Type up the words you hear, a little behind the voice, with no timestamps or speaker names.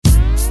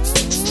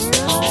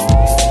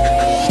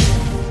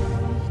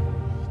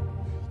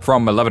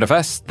From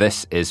 11FS,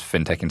 this is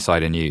FinTech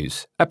Insider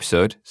News,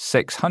 episode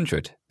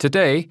 600.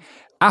 Today,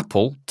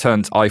 Apple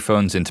turns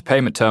iPhones into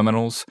payment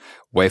terminals,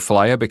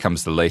 Wayflyer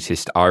becomes the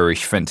latest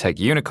Irish FinTech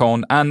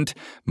unicorn, and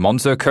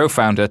Monzo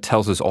co-founder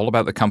tells us all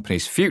about the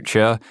company's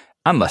future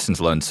and lessons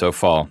learned so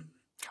far.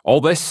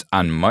 All this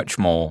and much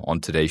more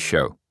on today's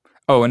show.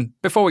 Oh, and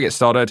before we get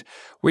started,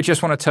 we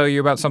just want to tell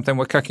you about something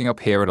we're cooking up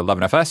here at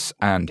 11FS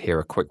and hear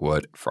a quick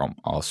word from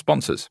our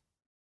sponsors.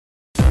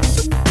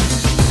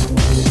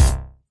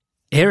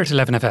 Here at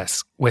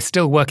 11FS, we're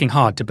still working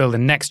hard to build the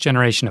next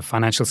generation of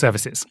financial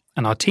services,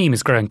 and our team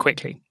is growing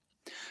quickly.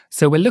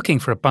 So we're looking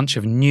for a bunch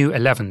of new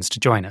 11s to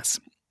join us.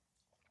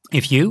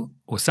 If you,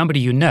 or somebody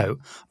you know,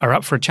 are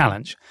up for a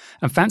challenge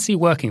and fancy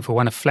working for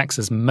one of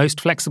Flex's most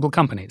flexible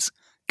companies,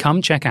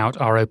 come check out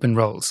our open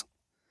roles.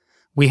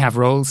 We have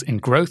roles in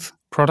growth,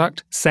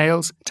 product,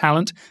 sales,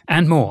 talent,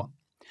 and more.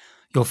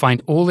 You'll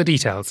find all the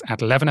details at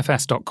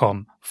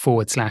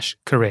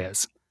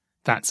 11fs.com/careers.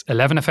 That's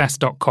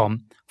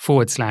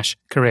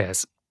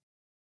 11fs.com/careers.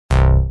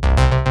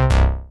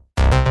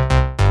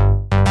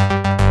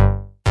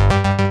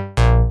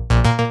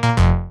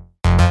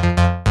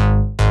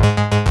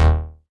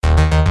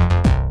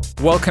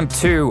 Welcome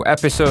to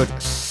episode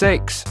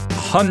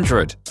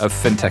 600 of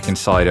FinTech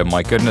Insider.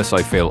 My goodness,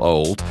 I feel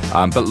old.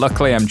 But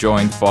luckily I'm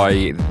joined by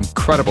an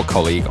incredible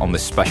colleague on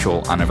this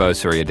special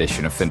anniversary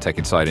edition of FinTech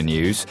Insider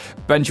News,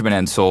 Benjamin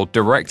Ensor,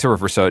 Director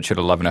of Research at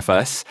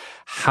 11FS.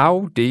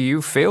 How do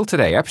you feel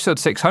today? Episode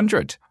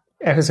 600.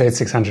 Episode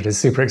 600 is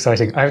super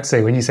exciting. I would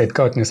say when you said,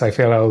 goodness, I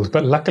feel old,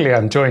 but luckily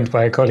I'm joined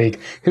by a colleague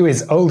who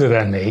is older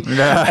than me.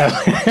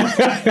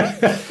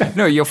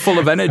 No, you're full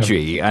of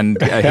energy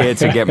and here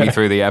to get me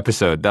through the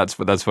episode. That's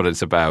what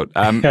it's about.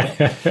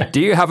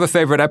 Do you have a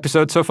favorite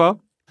episode so far?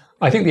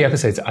 I think the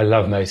episodes I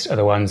love most are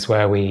the ones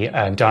where we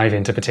dive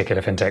into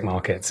particular fintech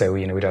markets. So,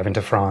 we dive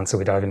into France or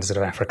we dive into sort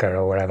of Africa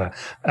or wherever.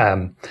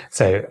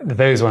 So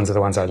those ones are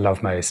the ones I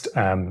love most.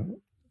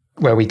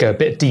 Where we go a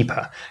bit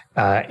deeper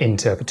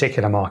into a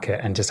particular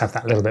market and just have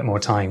that little bit more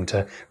time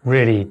to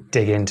really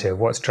dig into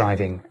what's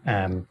driving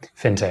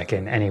fintech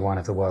in any one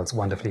of the world's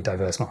wonderfully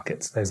diverse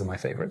markets. Those are my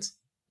favorites.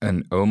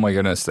 And oh my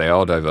goodness, they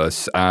are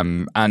diverse.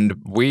 And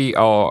we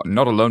are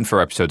not alone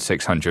for episode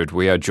 600.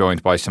 We are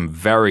joined by some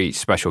very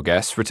special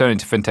guests. Returning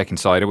to FinTech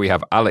Insider, we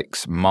have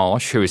Alex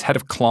Marsh, who is head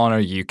of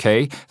Klarna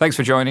UK. Thanks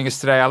for joining us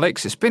today,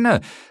 Alex. It's been a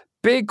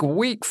big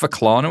week for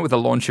Klarna with the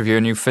launch of your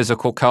new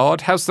physical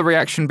card. How's the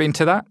reaction been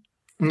to that?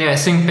 Yeah,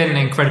 it's been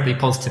incredibly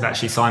positive,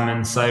 actually,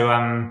 Simon. So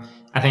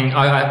I think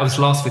I was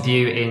last with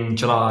you in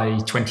July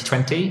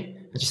 2020.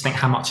 I just think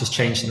how much has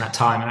changed in that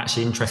time. And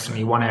actually,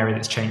 interestingly, one area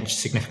that's changed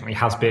significantly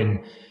has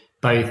been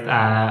both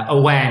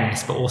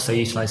awareness, but also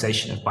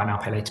utilization of buy now,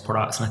 pay later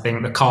products. And I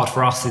think the card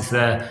for us is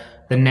the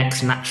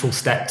next natural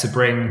step to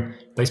bring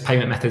those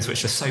payment methods,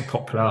 which are so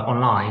popular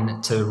online,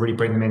 to really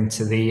bring them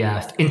into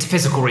into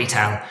physical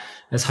retail,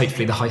 as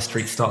hopefully the high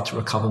streets start to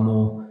recover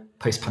more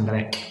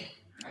post-pandemic.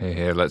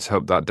 Here, let's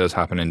hope that does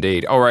happen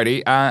indeed.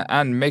 Alrighty,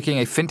 and making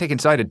a FinTech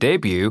Insider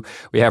debut,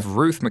 we have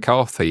Ruth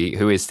McCarthy,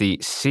 who is the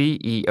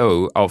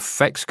CEO of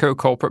Fexco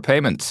Corporate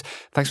Payments.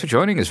 Thanks for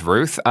joining us,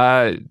 Ruth.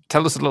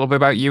 Tell us a little bit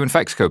about you and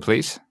Fexco,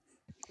 please.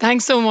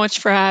 Thanks so much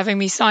for having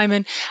me,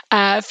 Simon.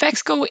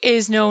 Fexco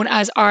is known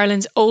as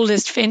Ireland's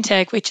oldest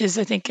fintech, which is,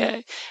 I think,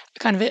 a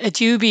kind of a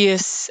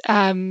dubious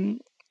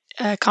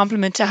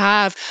compliment to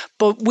have,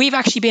 but we've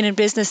actually been in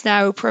business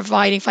now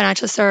providing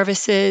financial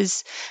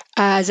services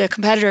as a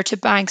competitor to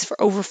banks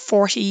for over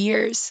 40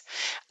 years.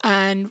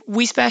 And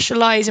we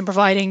specialize in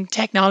providing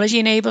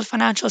technology-enabled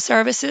financial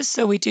services.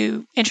 So we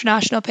do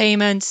international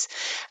payments,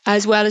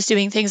 as well as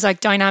doing things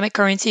like dynamic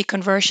currency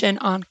conversion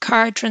on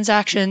card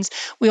transactions.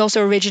 We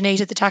also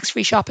originated the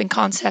tax-free shopping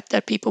concept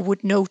that people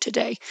would know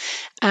today.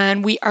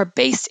 And we are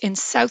based in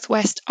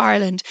Southwest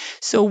Ireland.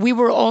 So we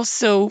were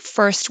also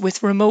first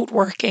with remote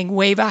working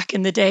way back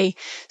in the day.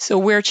 So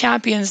we're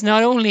champions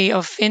not only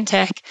of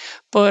fintech,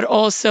 but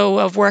also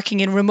of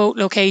working in remote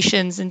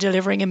locations and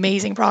delivering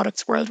amazing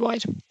products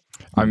worldwide.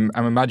 I'm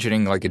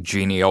imagining like a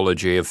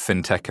genealogy of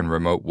fintech and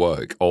remote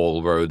work,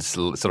 all roads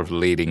sort of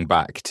leading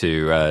back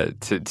to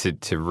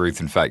Ruth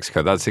and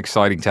Fexco. That's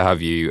exciting to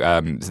have you,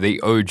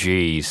 the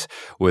OGs,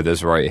 with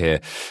us right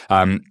here.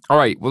 All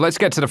right, well, let's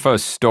get to the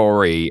first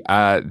story.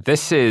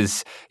 This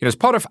is, as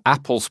part of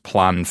Apple's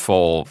plan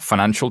for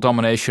financial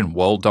domination,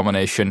 world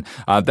domination,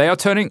 they are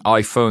turning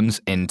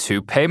iPhones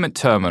into payment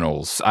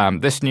terminals.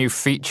 This new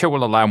feature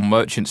will allow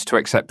merchants to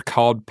accept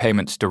card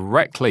payments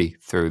directly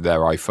through their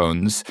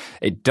iPhones.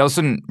 It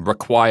doesn't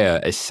require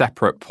a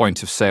separate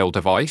point of sale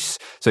device.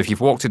 So if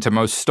you've walked into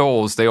most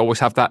stores, they always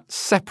have that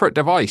separate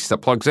device that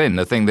plugs in,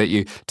 the thing that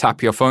you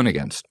tap your phone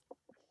against.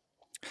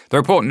 The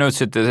report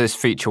noted that this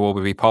feature will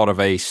be part of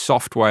a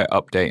software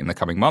update in the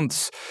coming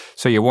months,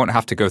 so you won't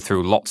have to go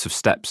through lots of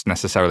steps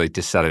necessarily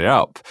to set it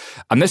up.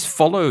 And this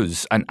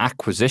follows an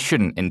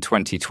acquisition in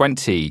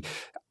 2020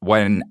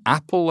 when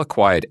Apple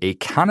acquired a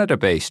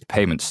Canada-based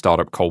payment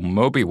startup called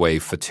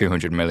MobiWave for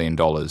 $200 million,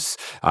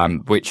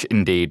 which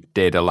indeed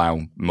did allow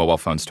mobile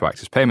phones to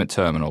act as payment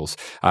terminals.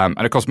 And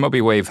of course,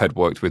 MobiWave had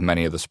worked with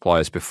many other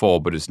suppliers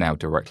before, but is now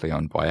directly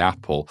owned by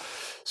Apple.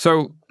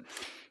 So,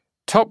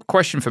 top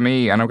question for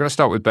me, and I'm going to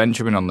start with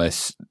Benjamin on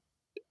this.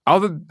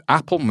 Are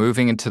Apple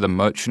moving into the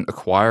merchant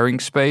acquiring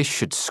space?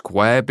 Should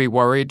Square be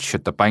worried?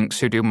 Should the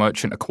banks who do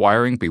merchant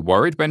acquiring be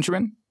worried,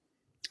 Benjamin?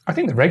 I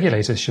think the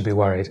regulators should be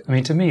worried. I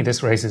mean, to me,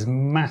 this raises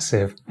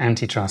massive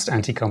antitrust,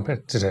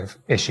 anti-competitive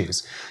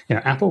issues.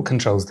 Apple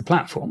controls the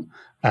platform.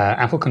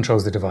 Apple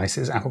controls the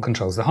devices. Apple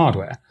controls the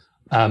hardware.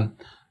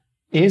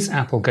 Is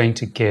Apple going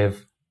to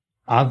give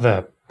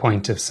other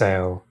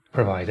point-of-sale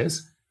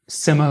providers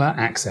similar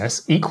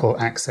access, equal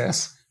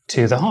access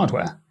to the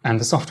hardware and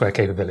the software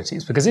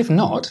capabilities? Because if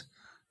not,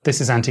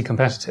 this is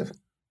anti-competitive.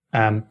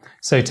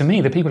 So to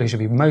me, the people who should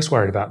be most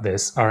worried about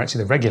this are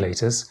actually the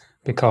regulators,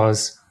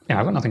 because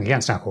I've got nothing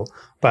against Apple,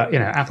 but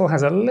Apple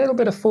has a little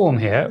bit of form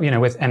here,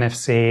 with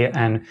NFC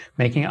and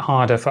making it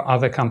harder for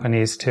other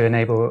companies to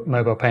enable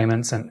mobile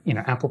payments, and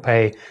Apple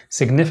Pay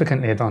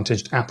significantly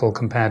advantaged Apple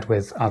compared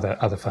with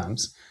other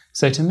firms.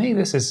 So to me,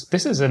 this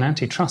is an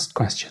antitrust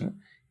question.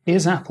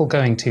 Is Apple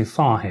going too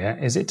far here?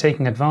 Is it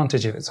taking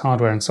advantage of its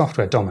hardware and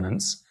software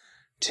dominance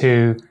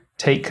to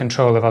take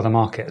control of other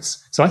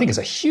markets? So I think it's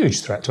a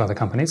huge threat to other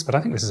companies, but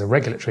I think this is a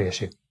regulatory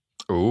issue.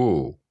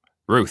 Ooh.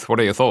 Ruth, what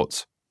are your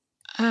thoughts?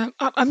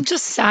 I'm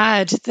just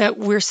sad that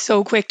we're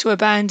so quick to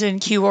abandon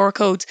QR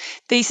codes.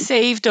 They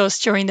saved us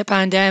during the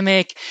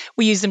pandemic.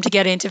 We used them to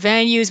get into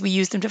venues. We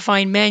used them to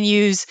find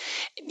menus.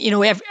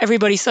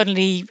 Everybody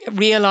suddenly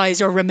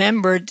realized or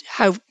remembered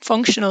how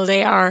functional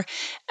they are.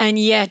 And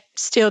yet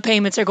still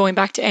payments are going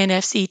back to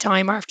NFC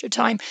time after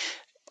time.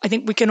 I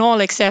think we can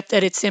all accept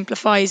that it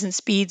simplifies and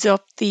speeds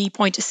up the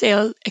point of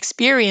sale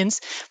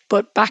experience.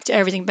 But back to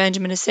everything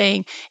Benjamin is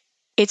saying,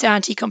 it's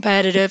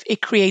anti-competitive.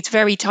 It creates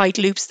very tight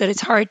loops that it's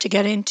hard to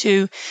get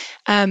into.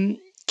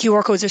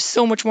 QR codes are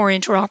so much more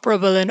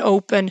interoperable and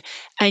open,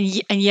 and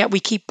yet we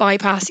keep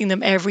bypassing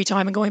them every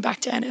time and going back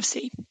to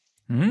NFC.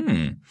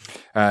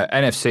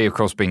 NFC, of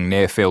course, being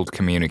near-field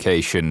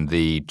communication,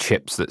 the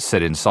chips that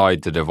sit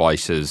inside the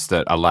devices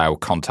that allow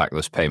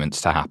contactless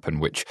payments to happen,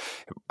 which,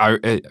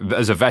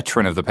 as a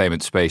veteran of the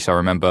payment space, I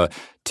remember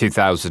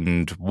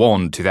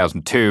 2001,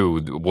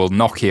 2002,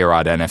 Nokia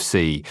had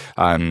NFC.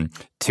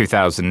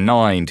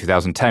 2009,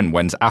 2010,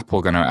 when's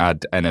Apple going to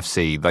add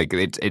NFC? Like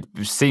it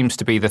seems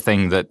to be the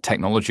thing that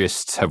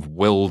technologists have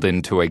willed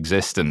into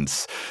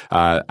existence,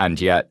 and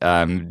yet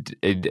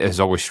it has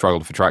always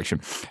struggled for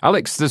traction.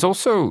 Alex, there's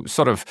also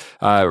sort of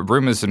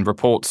rumors and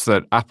reports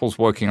that Apple's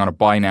working on a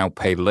buy now,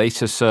 pay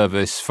later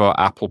service for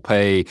Apple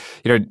Pay.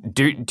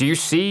 Do you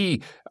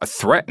see a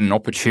threat and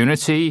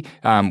opportunity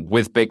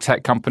with big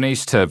tech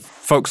companies to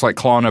folks like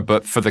Klarna,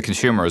 but for the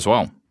consumer as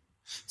well?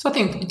 So I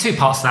think two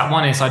parts to that.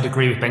 One is I'd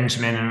agree with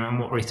Benjamin and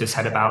what Rita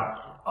said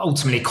about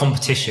ultimately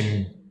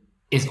competition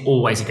is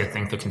always a good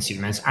thing for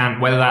consumers,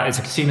 and whether that is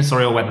a consumer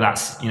story or whether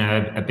that's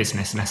a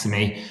business, an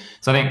SME.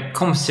 So I think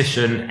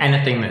competition,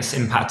 anything that's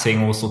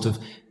impacting or sort of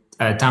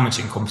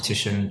damaging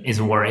competition is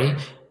a worry.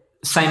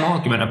 Same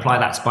argument, apply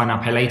that to buy now,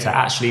 pay later.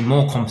 Actually,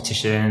 more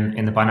competition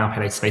in the buy now,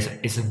 pay later space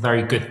is a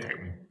very good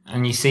thing.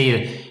 And you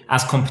see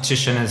as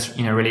competition has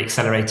really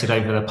accelerated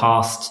over the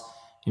past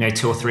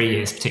 2 or 3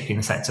 years, particularly in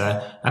the sector,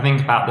 I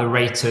think about the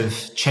rate of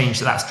change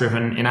that's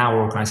driven in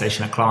our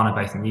organisation at Klarna,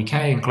 both in the UK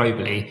and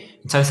globally,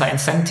 in terms of that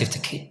incentive to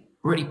keep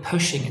really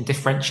pushing and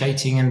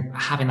differentiating and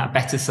having that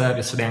better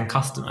service for the end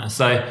customer.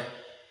 So I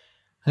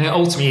think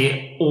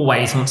ultimately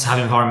always want to have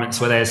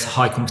environments where there's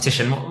high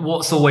competition.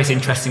 What's always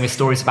interesting with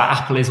stories about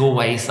Apple is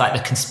always like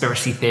the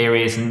conspiracy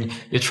theories, and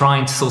you're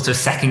trying to sort of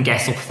second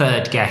guess or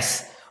third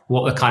guess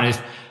what the kind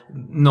of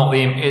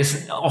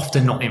it's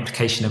often not the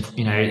implication of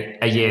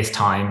a year's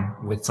time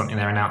with something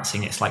they're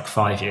announcing. It's like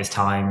 5 years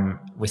time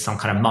with some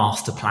kind of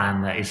master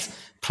plan that is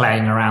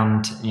playing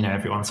around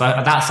everyone. So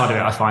that side of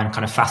it I find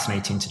kind of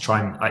fascinating to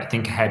try and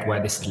think ahead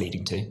where this is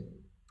leading to.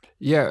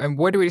 Yeah, and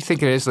where do we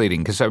think it is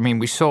leading? Because,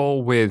 we saw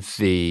with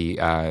the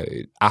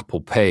Apple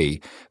Pay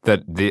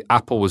that the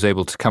Apple was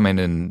able to come in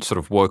and sort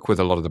of work with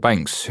a lot of the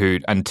banks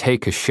and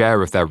take a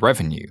share of their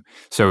revenue.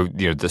 So,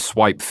 the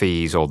swipe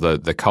fees or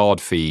the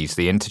card fees,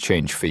 the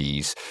interchange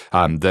fees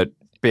that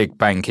big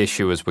bank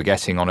issuers were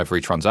getting on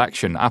every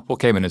transaction, Apple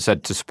came in and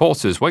said to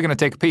supporters, we're going to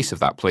take a piece of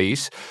that,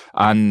 please.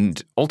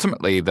 And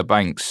ultimately, the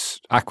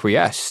banks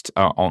acquiesced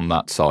on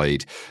that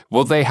side.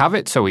 Will they have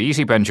it so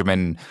easy,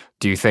 Benjamin,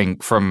 do you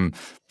think, from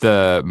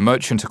the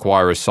merchant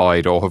acquirer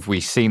side, or have we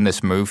seen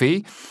this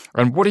movie?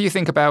 And what do you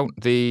think about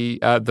the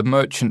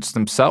merchants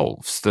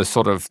themselves, the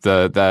sort of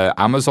the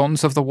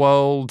Amazons of the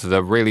world,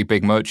 the really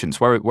big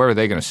merchants? Where are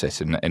they going to sit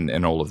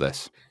in all of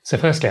this? So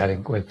firstly, I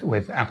think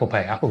with Apple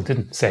Pay, Apple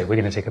didn't say we're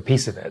going to take a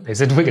piece of it. They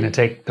said we're going to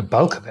take the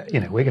bulk of it.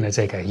 We're going to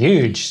take a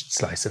huge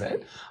slice of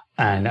it.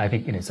 And I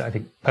think, I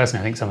think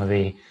personally, some of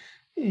the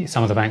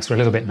some of the banks were a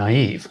little bit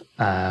naive.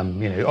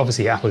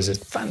 Obviously Apple is a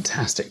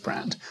fantastic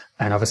brand,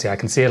 and obviously I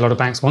can see a lot of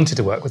banks wanted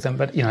to work with them.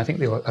 But I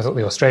thought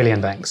the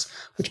Australian banks,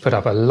 which put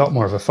up a lot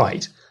more of a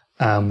fight,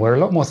 were a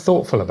lot more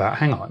thoughtful about.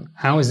 Hang on,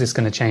 how is this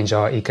going to change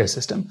our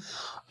ecosystem?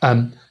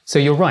 So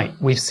you're right.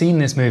 We've seen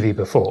this movie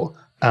before.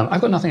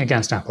 I've got nothing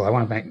against Apple. I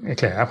want to make it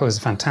clear. Apple is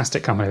a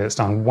fantastic company that's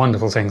done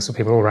wonderful things for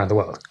people all around the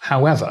world.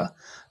 However,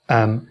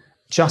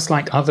 just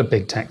like other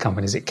big tech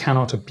companies, it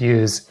cannot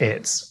abuse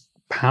its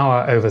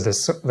power over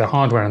the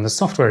hardware and the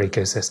software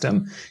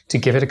ecosystem to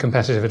give it a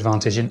competitive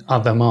advantage in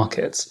other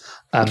markets.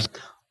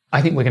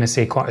 I think we're going to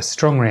see quite a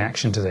strong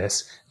reaction to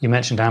this. You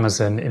mentioned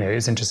Amazon.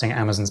 It's interesting,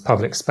 Amazon's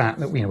public spat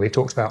that we've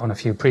talked about on a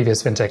few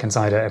previous FinTech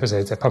Insider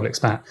episodes, their public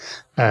spat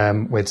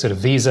with sort of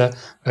Visa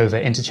over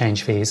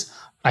interchange fees.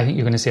 I think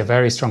you're going to see a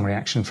very strong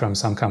reaction from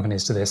some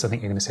companies to this. I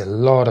think you're going to see a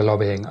lot of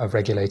lobbying of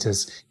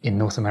regulators in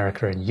North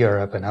America and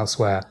Europe and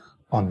elsewhere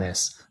on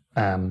this.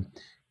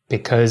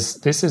 Because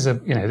this is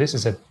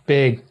a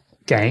big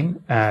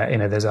game.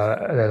 There's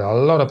a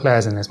lot of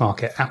players in this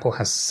market. Apple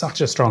has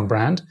such a strong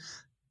brand.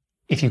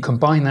 If you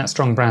combine that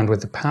strong brand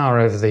with the power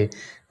over the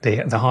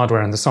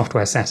hardware and the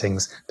software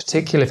settings,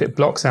 particularly if it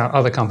blocks out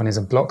other companies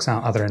and blocks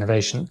out other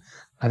innovation,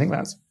 I think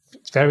that's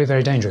very,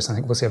 very dangerous. I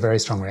think we'll see a very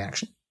strong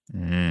reaction.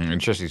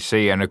 Interesting to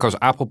see. And of course,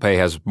 Apple Pay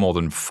has more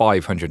than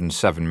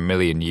 507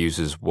 million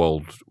users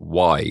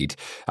worldwide.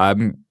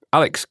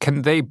 Alex,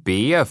 can they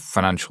be a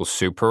financial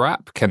super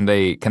app? Can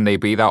they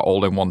be that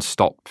all-in-one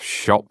stop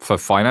shop for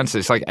finance?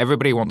 It's like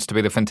everybody wants to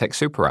be the fintech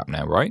super app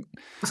now, right?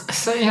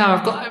 So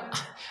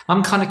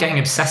I'm kind of getting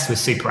obsessed with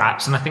super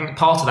apps, and I think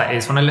part of that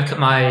is when I look at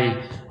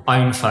my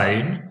own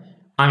phone.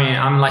 I mean,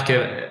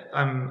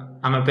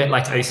 I'm a bit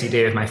like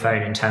OCD with my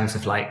phone in terms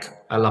of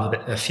I love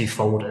a few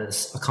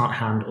folders. I can't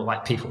handle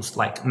people's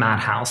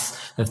madhouse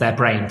of their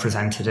brain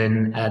presented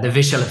in the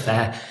visual of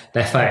their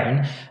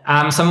phone.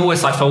 So I'm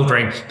always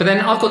foldering. But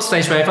then I've got to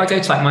stage where if I go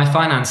to my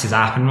finances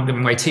app, and I'm not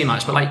giving away too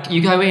much, but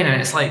you go in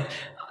and it's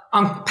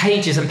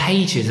pages and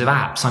pages of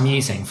apps I'm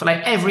using for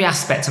every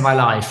aspect of my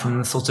life, from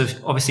the sort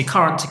of obviously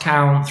current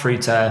account through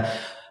to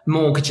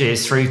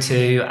mortgages, through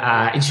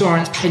to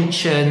insurance,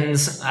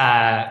 pensions,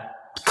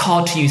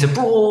 card to use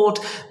abroad,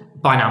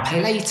 buy now,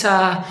 pay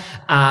later,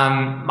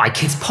 my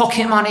kids'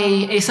 pocket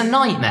money. It's a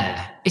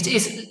nightmare. It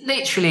is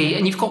literally,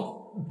 and you've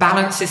got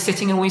balances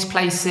sitting in all these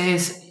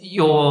places.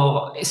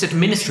 It's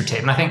administrative.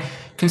 And I think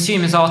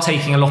consumers are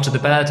taking a lot of the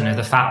burden of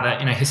the fact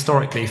that,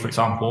 historically, for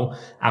example,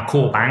 our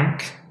core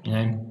bank,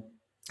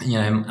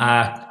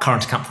 our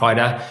current account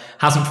provider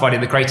hasn't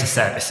provided the greatest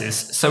services.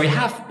 So we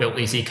have built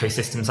these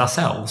ecosystems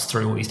ourselves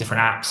through all these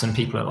different apps, and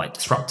people are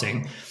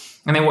disrupting.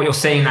 And then what you're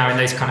seeing now in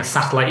those kind of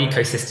satellite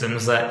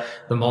ecosystems, that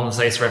the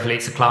Monzos,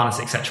 Revoluts, the Klarnas,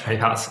 etc.,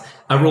 PayPals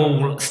are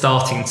all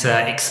starting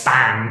to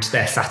expand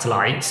their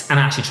satellites and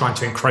actually trying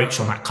to encroach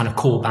on that kind of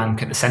core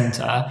bank at the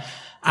center.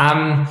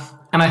 And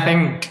I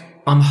think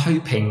I'm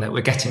hoping that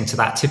we're getting to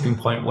that tipping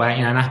point where,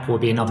 and Apple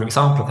would be another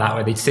example of that,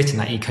 where they'd sit in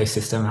that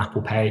ecosystem,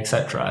 Apple Pay,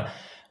 etc.,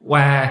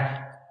 where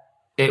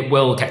it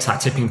will get to that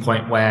tipping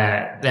point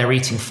where they're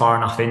eating far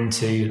enough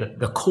into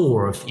the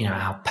core of,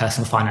 our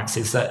personal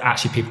finances that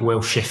actually people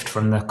will shift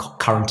from the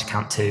current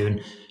account to,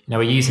 and,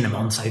 we're using them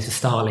on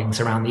starlings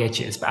around the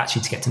edges, but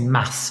actually to get to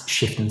mass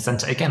shift in the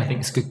center. Again, I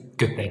think it's a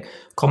good thing.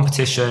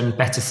 Competition,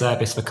 better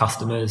service for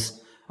customers,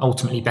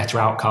 ultimately better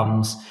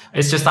outcomes.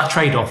 It's just that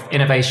trade-off,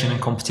 innovation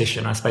and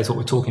competition. I suppose what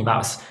we're talking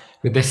about is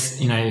with this,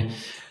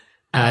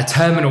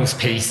 terminals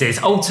pieces.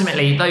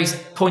 Ultimately, those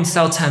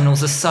point-of-sale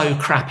terminals are so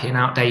crappy and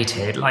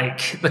outdated.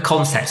 The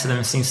concepts of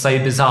them seem so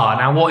bizarre.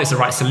 Now, what is the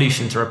right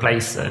solution to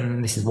replace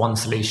them? This is one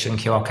solution,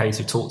 QR codes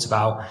we've talked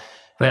about.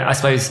 But I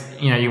suppose,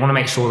 you want to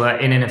make sure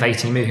that in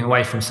innovating, moving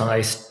away from some of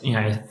those,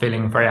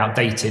 feeling very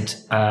outdated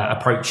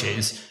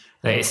approaches,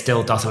 that it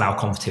still does allow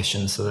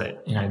competition so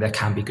that, there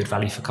can be good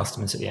value for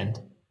customers at the end.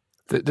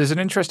 There's an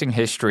interesting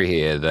history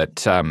here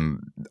that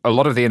a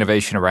lot of the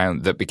innovation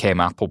around that became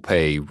Apple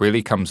Pay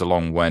really comes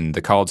along when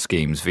the card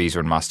schemes, Visa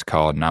and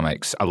MasterCard and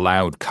Amex,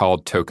 allowed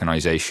card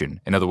tokenization.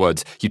 In other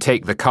words, you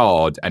take the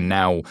card and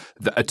now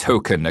a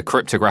token, a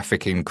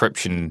cryptographic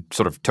encryption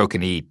sort of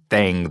token-y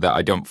thing that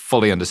I don't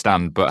fully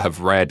understand but have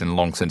read and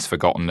long since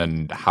forgotten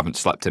and haven't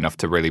slept enough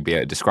to really be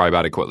able to describe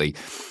adequately,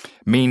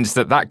 means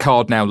that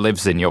card now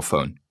lives in your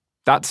phone.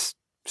 That's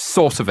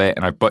sort of it,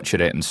 and I butchered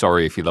it, and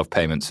sorry if you love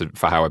payments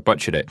for how I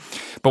butchered it.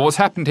 But what's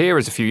happened here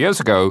is a few years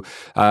ago,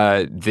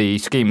 the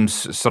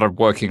schemes started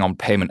working on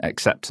payment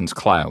acceptance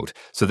cloud.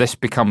 So this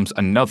becomes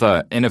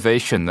another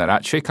innovation that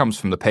actually comes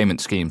from the payment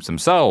schemes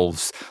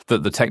themselves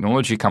that the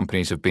technology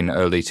companies have been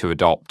early to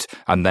adopt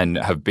and then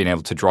have been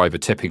able to drive a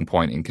tipping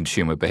point in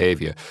consumer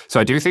behavior. So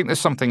I do think there's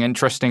something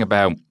interesting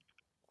about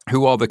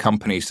who are the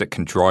companies that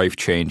can drive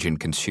change in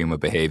consumer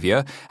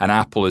behavior? And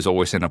Apple is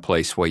always in a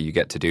place where you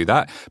get to do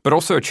that, but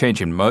also a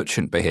change in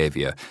merchant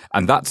behavior.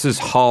 And that's as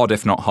hard,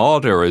 if not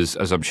harder, as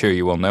I'm sure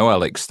you will know,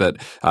 Alex,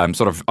 that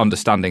sort of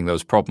understanding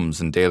those problems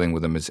and dealing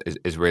with them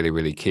is really,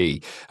 really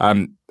key.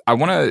 I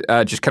want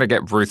to just kind of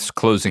get Ruth's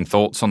closing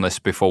thoughts on this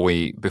before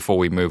we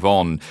move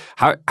on.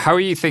 How are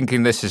you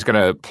thinking this is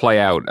going to play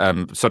out? I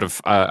don't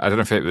know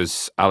if it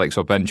was Alex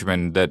or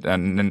Benjamin that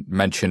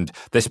mentioned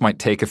this might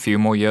take a few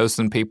more years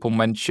than people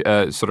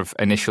sort of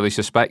initially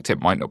suspect. It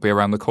might not be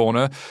around the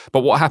corner.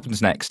 But what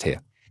happens next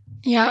here?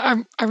 Yeah,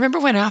 I remember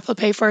when Apple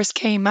Pay first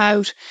came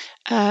out,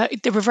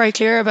 they were very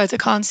clear about the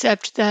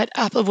concept that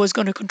Apple was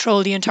going to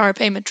control the entire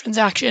payment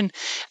transaction.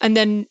 And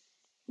then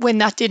when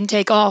that didn't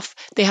take off,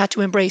 they had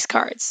to embrace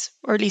cards,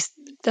 or at least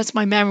that's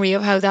my memory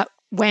of how that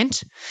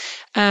went.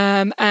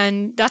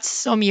 And that's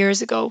some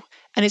years ago.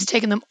 And it's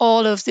taken them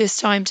all of this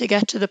time to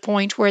get to the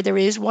point where there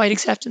is wide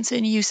acceptance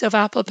and use of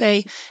Apple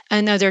Pay.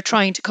 And now they're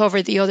trying to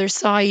cover the other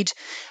side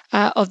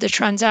of the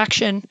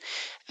transaction.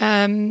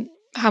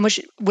 How much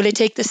will it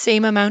take? The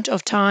same amount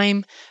of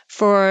time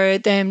for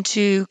them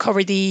to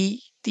cover the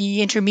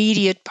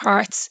intermediate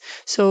parts?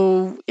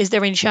 So is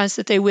there any chance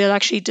that they will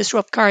actually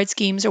disrupt card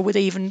schemes, or would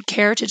they even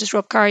care to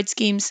disrupt card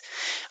schemes?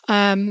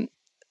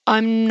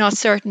 I'm not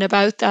certain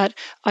about that.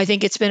 I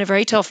think it's been a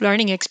very tough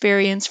learning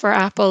experience for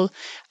Apple.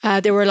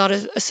 There were a lot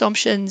of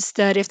assumptions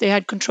that if they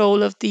had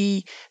control of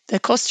the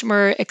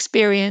customer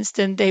experience,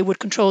 then they would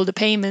control the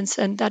payments,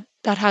 and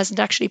that hasn't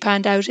actually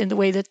panned out in the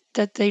way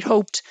that they'd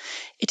hoped.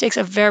 It takes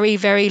a very,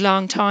 very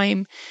long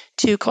time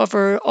to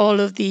cover all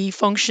of the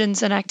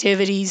functions and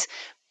activities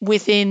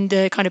within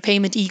the kind of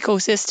payment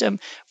ecosystem,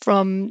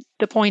 from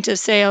the point of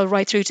sale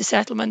right through to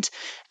settlement.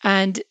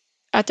 And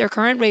at their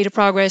current rate of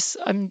progress,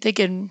 I'm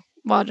thinking,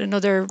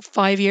 another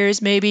 5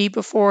 years maybe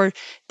before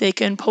they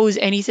can pose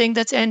anything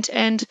that's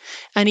end-to-end.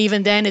 And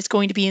even then, it's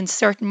going to be in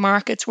certain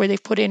markets where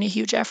they've put in a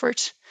huge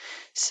effort.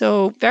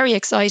 So very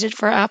excited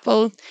for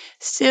Apple.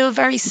 Still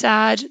very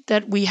sad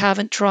that we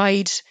haven't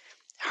tried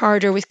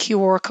harder with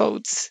QR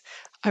codes.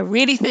 I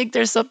really think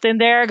there's something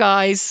there,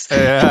 guys.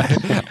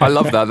 Yeah, I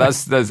love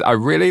that. I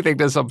really think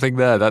there's something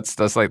there. That's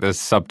like the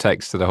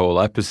subtext to the whole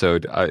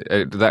episode.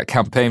 That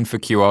campaign for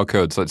QR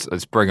codes.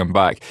 Let's bring them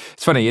back.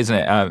 It's funny, isn't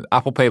it?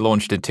 Apple Pay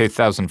launched in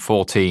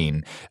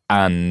 2014,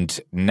 and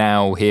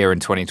now here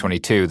in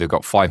 2022, they've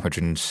got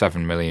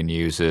 507 million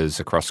users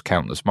across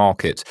countless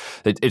markets.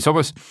 It's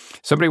almost,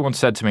 somebody once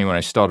said to me when I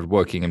started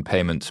working in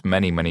payments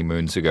many, many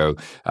moons ago,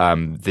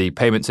 the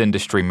payments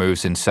industry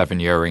moves in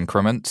 7-year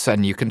increments,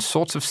 and you can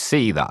sort of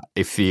see that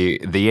if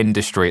the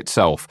industry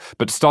itself,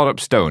 but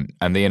startups don't,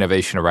 and the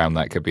innovation around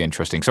that could be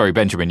interesting. Sorry,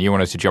 Benjamin, you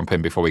wanted to jump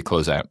in before we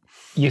close out.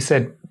 You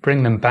said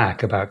bring them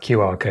back about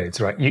QR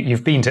codes, right?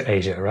 You've been to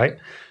Asia, right?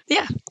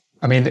 Yeah.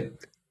 I mean,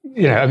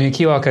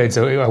 QR codes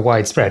are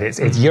widespread.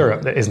 It's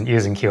Europe that isn't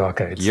using QR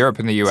codes. Europe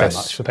and the US. So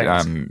much for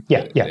payments.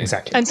 Yeah,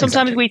 exactly. And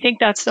sometimes we think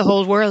that's the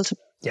whole world.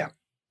 Yeah.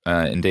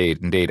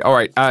 Indeed. All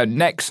right,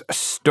 next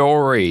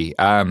story.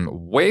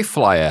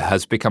 Wayflyer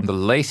has become the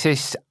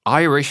latest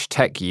Irish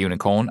tech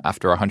unicorn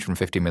after a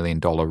 $150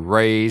 million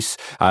raise.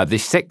 The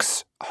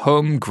sixth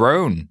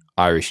homegrown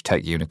Irish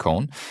tech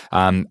unicorn,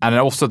 and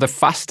also the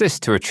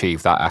fastest to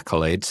achieve that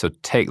accolade. So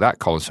take that,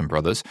 Collison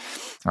Brothers.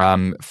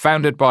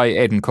 Founded by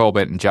Aidan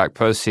Corbett and Jack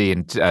Percy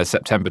in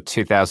September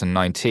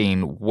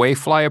 2019,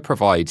 Wayflyer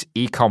provides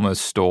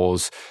e-commerce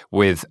stores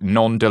with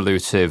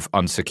non-dilutive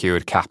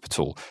unsecured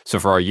capital. So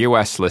for our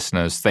US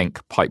listeners, think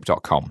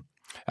pipe.com.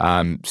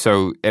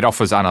 So it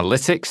offers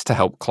analytics to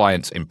help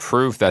clients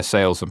improve their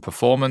sales and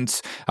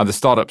performance. And the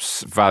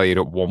startup's valued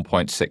at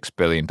 $1.6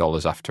 billion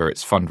after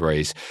its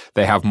fundraise.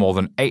 They have more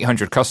than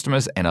 800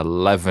 customers in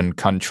 11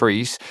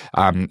 countries.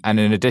 And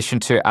in addition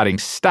to adding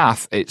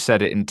staff, it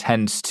said it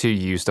intends to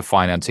use the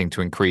financing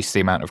to increase the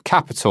amount of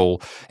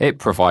capital it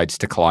provides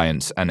to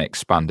clients and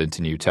expand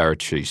into new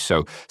territories.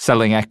 So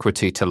selling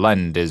equity to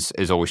lend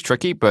is always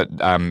tricky, but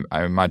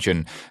I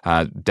imagine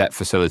debt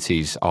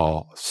facilities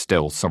are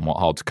still somewhat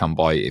hard to come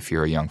by if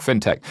you're a young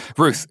fintech.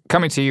 Ruth,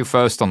 coming to you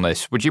first on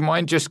this, would you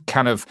mind just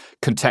kind of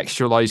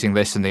contextualizing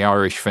this in the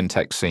Irish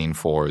fintech scene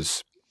for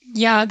us?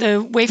 Yeah,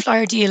 the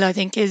Wayflyer deal, I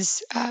think,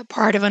 is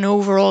part of an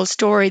overall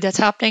story that's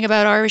happening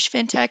about Irish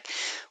fintech.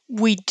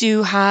 We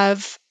do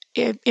have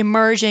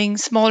emerging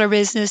smaller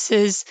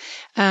businesses.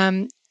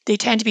 They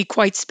tend to be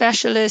quite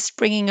specialist,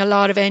 bringing a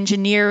lot of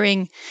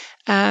engineering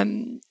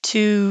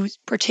to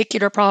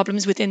particular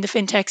problems within the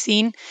fintech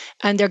scene,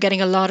 and they're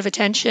getting a lot of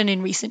attention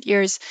in recent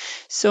years.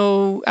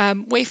 So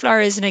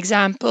Wayflyer is an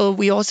example.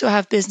 We also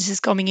have businesses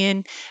coming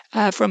in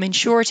from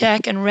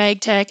InsurTech and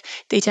RegTech.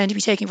 They tend to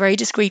be taking very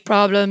discrete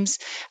problems,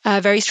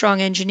 very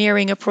strong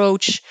engineering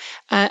approach,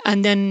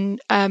 and then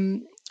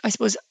I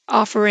suppose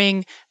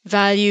offering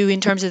value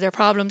in terms of their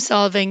problem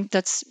solving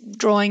that's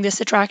drawing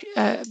this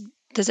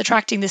that's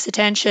attracting this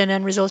attention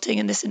and resulting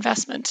in this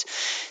investment.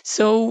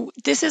 So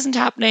this isn't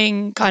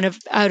happening kind of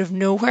out of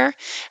nowhere.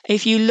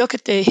 If you look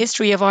at the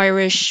history of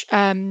Irish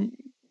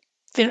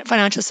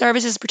financial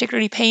services,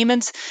 particularly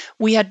payments.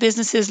 We had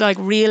businesses like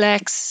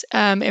RealX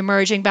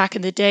emerging back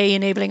in the day,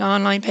 enabling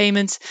online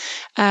payments.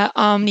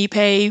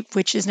 OmniPay,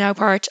 which is now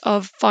part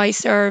of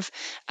Fiserv,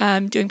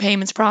 doing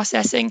payments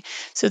processing.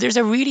 So there's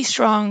a really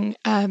strong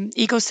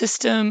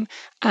ecosystem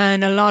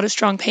and a lot of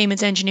strong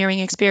payments engineering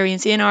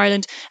experience in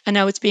Ireland, and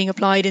now it's being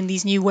applied in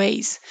these new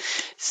ways.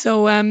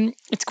 So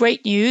it's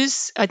great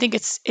news. I think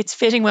it's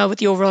fitting well with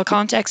the overall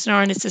context in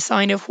Ireland. It's a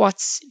sign of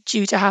what's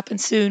due to happen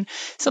soon.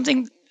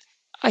 Something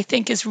I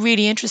think is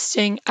really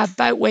interesting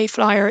about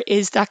Wayflyer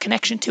is that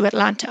connection to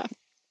Atlanta.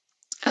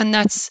 And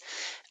that's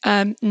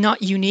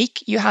not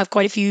unique. You have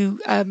quite a few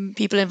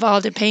people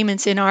involved in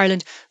payments in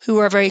Ireland who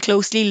are very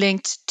closely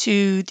linked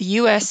to the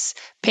US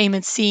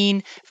payment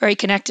scene, very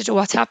connected to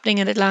what's happening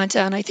in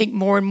Atlanta. And I think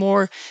more and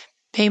more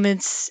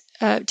payments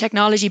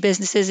technology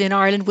businesses in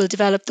Ireland will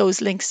develop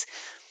those links.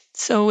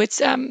 So it's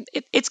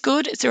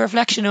good. It's a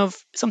reflection of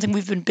something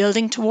we've been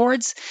building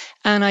towards,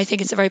 and I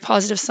think it's a very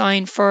positive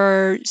sign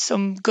for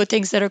some good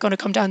things that are going to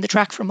come down the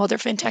track from other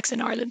fintechs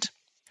in Ireland.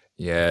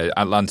 Yeah,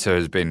 Atlanta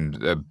has been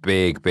a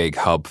big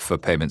hub for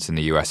payments in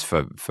the US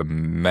for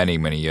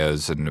many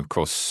years, and of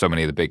course, so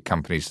many of the big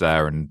companies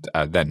there, and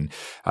then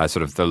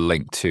sort of the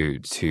link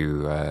to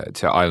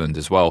Ireland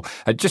as well.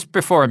 Just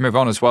before I move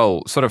on as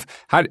well, sort of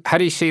how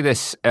do you see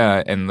this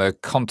in the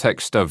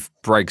context of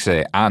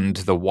Brexit and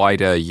the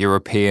wider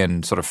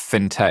European sort of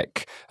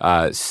fintech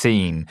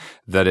scene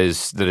that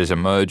is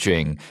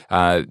emerging?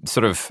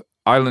 Sort of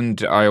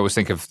Ireland, I always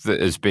think of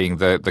as being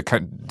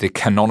the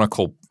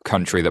canonical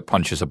country that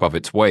punches above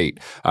its weight.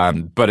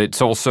 But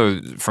it's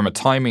also, from a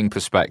timing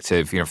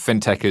perspective,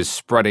 fintech is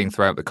spreading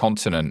throughout the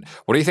continent.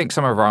 What do you think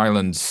some of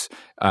Ireland's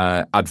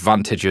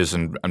advantages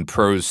and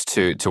pros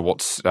to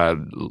what's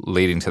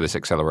leading to this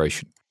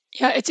acceleration?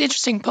 Yeah, it's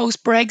interesting.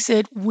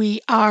 Post-Brexit, we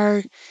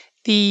are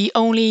the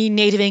only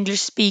native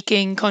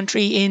English-speaking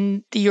country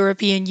in the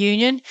European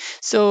Union.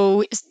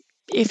 So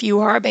if you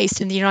are based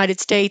in the United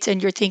States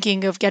and you're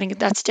thinking of getting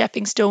that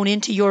stepping stone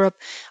into Europe,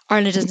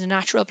 Ireland is a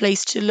natural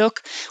place to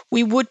look.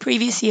 We would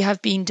previously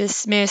have been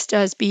dismissed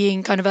as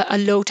being kind of a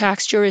low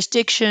tax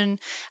jurisdiction.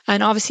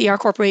 And obviously our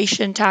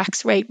corporation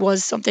tax rate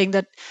was something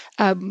that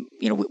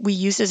we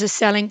used as a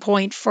selling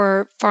point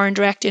for foreign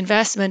direct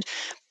investment.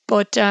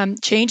 But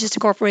changes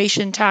to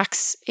corporation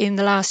tax in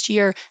the last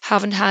year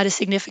haven't had a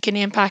significant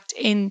impact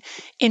in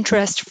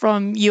interest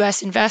from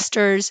US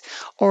investors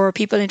or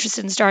people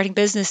interested in starting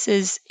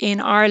businesses in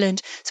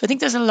Ireland. So I think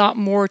there's a lot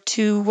more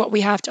to what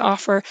we have to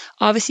offer.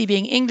 Obviously,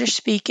 being English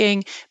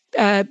speaking,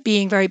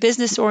 being very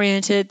business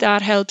oriented,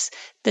 that helps.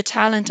 The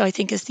talent, I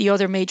think, is the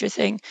other major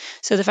thing.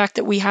 So the fact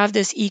that we have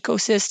this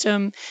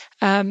ecosystem,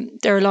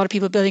 there are a lot of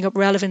people building up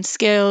relevant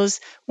skills.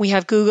 We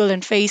have Google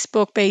and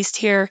Facebook based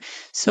here.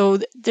 So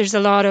there's a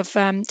lot of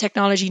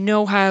technology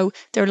know-how.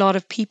 There are a lot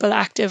of people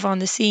active on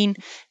the scene.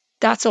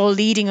 That's all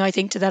leading, I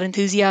think, to that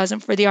enthusiasm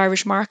for the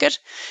Irish market.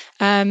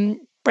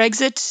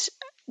 Brexit,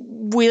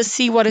 we'll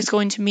see what it's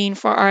going to mean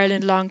for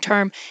Ireland long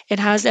term. It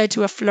has led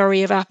to a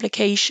flurry of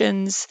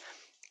applications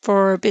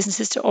for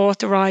businesses to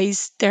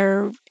authorise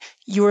their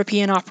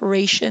European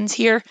operations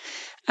here.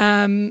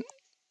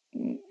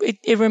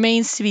 It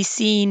remains to be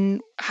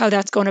seen how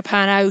that's going to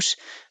pan out.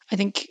 I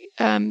think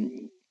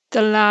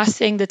the last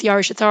thing that the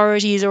Irish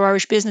authorities or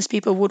Irish business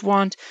people would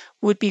want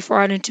would be for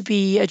Ireland to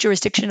be a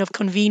jurisdiction of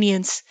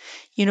convenience.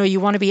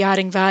 You want to be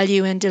adding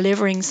value and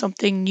delivering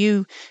something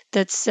new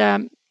that's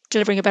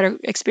delivering a better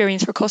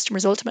experience for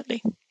customers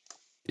ultimately.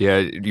 Yeah,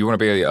 you want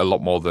to be a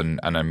lot more than,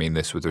 and I mean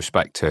this with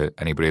respect to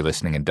anybody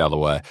listening in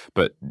Delaware,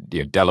 but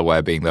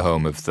Delaware being the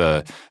home of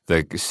the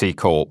C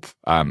Corp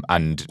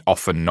and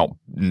often not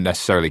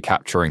necessarily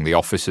capturing the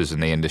offices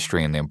and the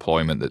industry and the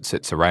employment that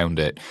sits around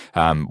it,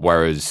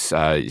 whereas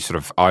sort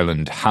of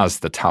Ireland has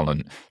the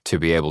talent to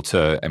be able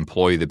to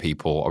employ the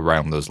people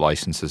around those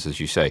licenses, as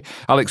you say.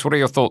 Alex, what are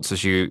your thoughts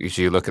as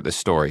you look at this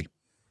story?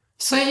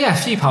 So yeah, a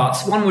few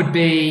parts. One would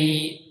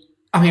be,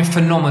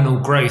 phenomenal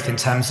growth in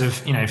terms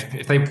of,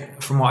 if they,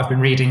 from what I've been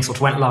reading, sort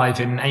of went live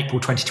in April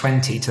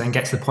 2020 to then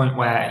get to the point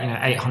where,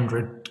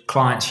 800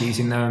 clients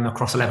using them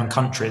across 11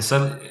 countries.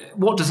 So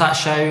what does that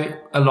show?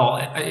 A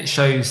lot. It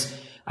shows,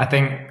 I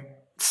think,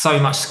 so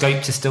much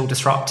scope to still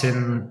disrupt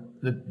in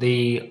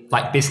the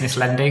like business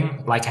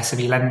lending, like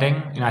SME lending.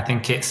 I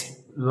think it's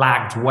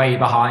lagged way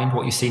behind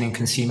what you've seen in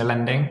consumer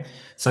lending.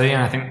 So,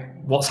 I think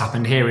what's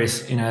happened here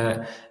is,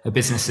 a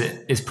business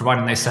that is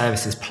providing those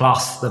services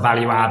plus the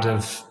value add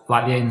of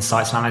like the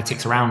insights and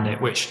analytics around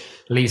it, which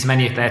leaves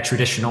many of their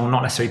traditional,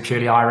 not necessarily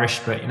purely Irish,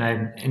 but,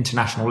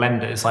 international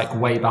lenders like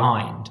way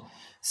behind.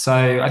 So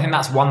I think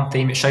that's one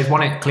theme it shows.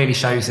 One it clearly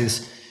shows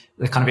is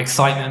the kind of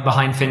excitement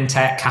behind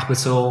fintech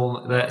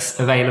capital that's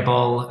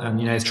available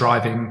and, is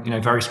driving,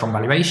 very strong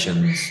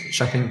valuations,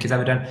 which I think is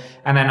evident.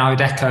 And then I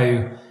would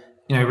echo,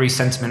 Ruth's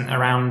sentiment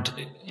around,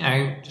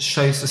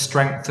 shows the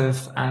strength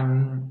of,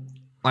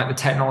 like the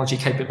technology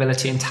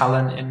capability and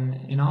talent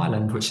in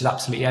Ireland, which is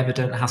absolutely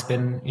evident, has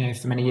been,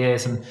 for many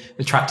years, and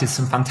attracted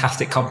some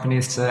fantastic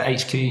companies to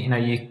HQ,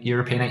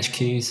 European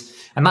HQs.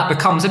 And that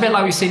becomes a bit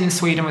like we've seen in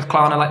Sweden with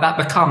Klarna, like that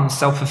becomes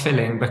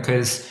self-fulfilling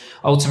because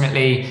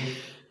ultimately,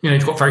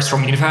 you've got very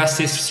strong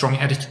universities, strong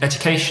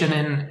education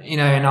in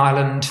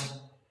Ireland,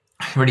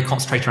 really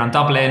concentrated around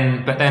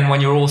Dublin. But then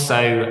when you're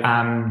also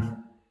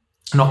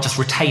not just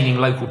retaining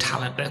local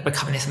talent, but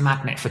becoming this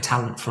magnet for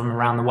talent from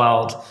around the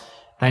world,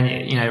 then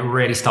it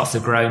really starts to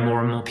grow. More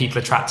and more people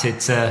attracted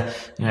to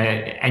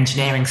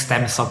engineering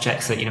STEM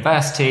subjects at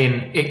university,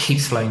 and it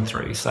keeps flowing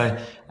through. So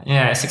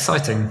yeah, it's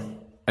exciting.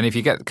 And if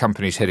you get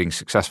companies hitting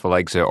successful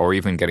exit or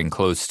even getting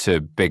close to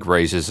big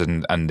raises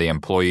and the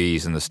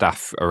employees and the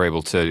staff are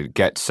able to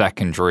get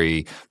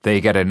secondary,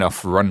 they get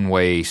enough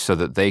runway so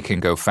that they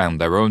can go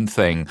found their own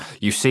thing.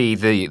 You see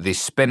the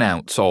spin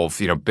outs of,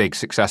 big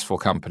successful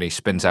companies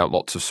spins out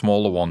lots of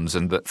smaller ones,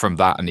 and from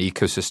that an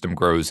ecosystem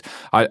grows.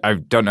 I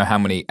don't know how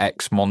many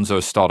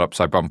ex-Monzo startups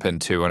I bump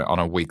into on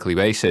a weekly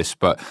basis,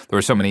 but there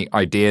are so many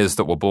ideas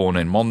that were born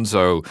in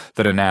Monzo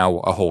that are now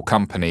a whole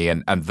company,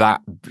 and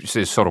that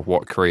is sort of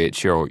what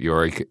creates your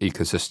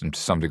ecosystem to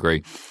some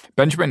degree.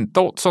 Benjamin,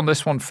 thoughts on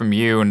this one from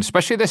you, and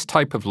especially this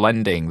type of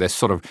lending, this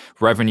sort of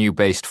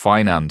revenue-based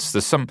finance?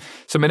 There's some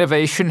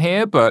innovation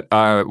here, but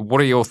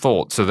what are your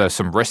thoughts? Are there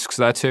some risks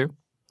there too?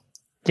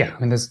 Yeah, I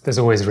mean, there's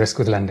always risk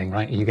with lending,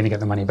 right? You're going to get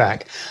the money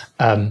back.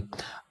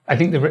 I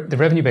think the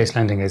revenue-based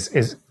lending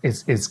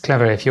is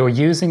clever if you're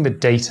using the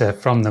data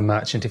from the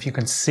merchant. If you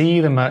can see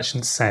the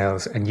merchant's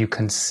sales and you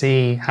can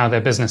see how their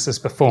business is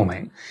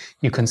performing,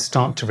 you can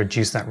start to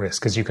reduce that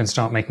risk because you can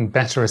start making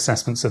better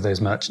assessments of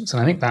those merchants.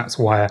 And I think that's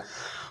why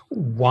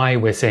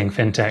we're seeing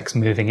fintechs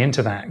moving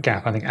into that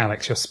gap. I think,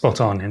 Alex, you're spot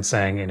on in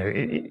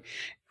saying,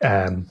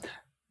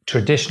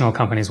 traditional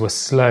companies were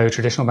slow.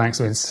 Traditional banks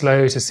were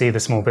slow to see the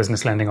small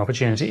business lending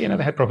opportunity.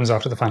 They had problems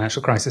after the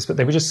financial crisis, but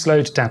they were just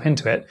slow to tap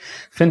into it.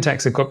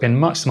 Fintechs have been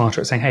much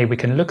smarter at saying, hey, we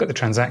can look at the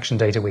transaction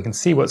data, we can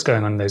see what's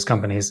going on in those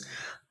companies,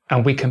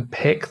 and we can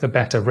pick the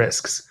better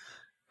risks.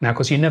 Now, of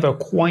course, you never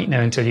quite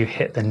know until you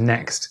hit the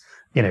next,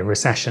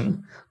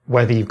 recession,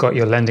 whether you've got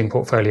your lending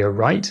portfolio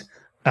right.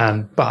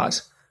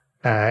 But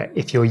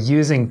if you're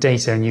using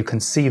data and you can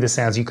see the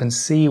sales, you can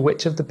see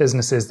which of the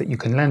businesses that you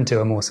can lend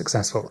to are more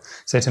successful.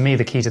 So to me,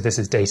 the key to this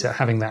is data,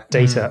 having that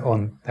data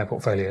on their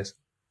portfolios.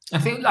 I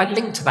think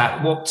linked to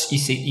that, what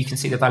you can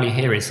see the value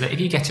here is that if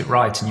you get it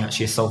right and you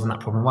actually are solving that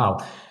problem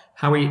well,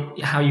 how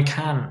you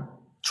can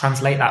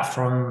translate that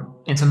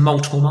into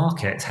multiple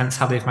markets, hence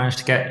how they've managed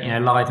to get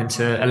live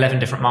into 11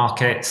 different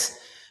markets,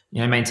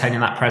 maintaining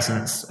that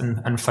presence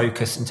and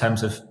focus in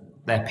terms of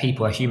their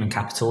people, their human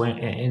capital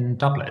in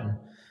Dublin.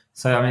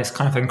 So, I mean, it's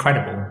kind of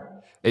incredible.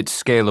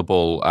 It's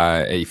scalable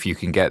if you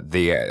can get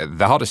the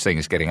hardest thing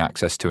is getting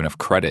access to enough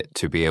credit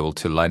to be able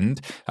to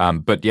lend.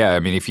 But yeah, I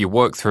mean, if you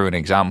work through an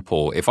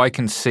example, if I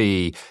can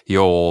see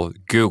your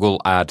Google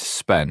ad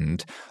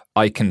spend,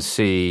 I can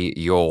see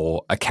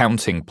your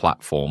accounting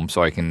platform,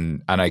 so I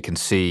can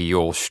see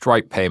your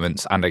Stripe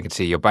payments, and I can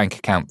see your bank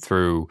account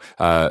through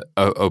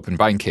open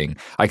banking.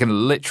 I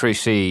can literally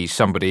see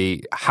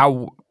somebody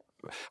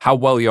how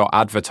well your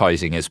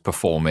advertising is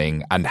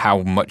performing and how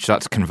much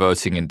that's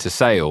converting into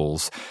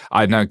sales.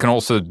 I can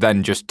also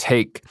then just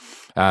take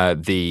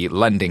the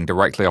lending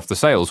directly off the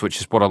sales,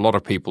 which is what a lot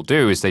of people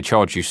do, is they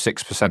charge you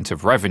 6%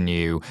 of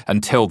revenue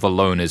until the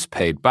loan is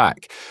paid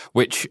back,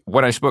 which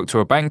when I spoke to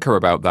a banker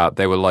about that,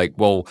 they were like,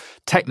 well,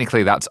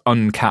 technically that's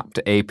uncapped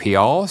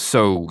APR.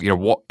 So,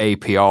 what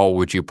APR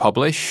would you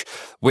publish?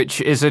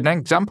 Which is an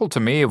example to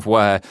me of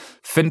where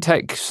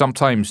fintech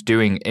sometimes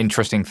doing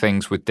interesting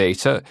things with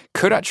data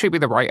could actually be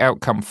the right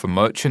outcome for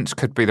merchants,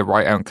 could be the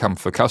right outcome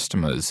for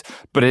customers,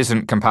 but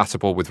isn't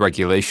compatible with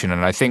regulation.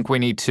 And I think we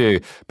need to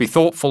be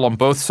thoughtful on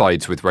both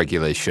sides with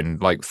regulation,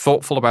 like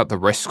thoughtful about the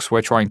risks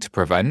we're trying to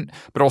prevent,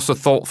 but also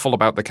thoughtful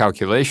about the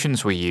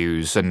calculations we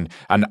use and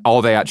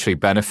are they actually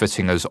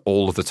benefiting us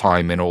all of the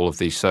time in all of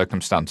these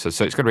circumstances.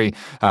 So it's going to be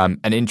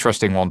an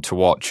interesting one to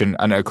watch. And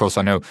of course,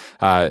 I know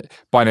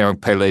buy now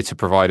and pay later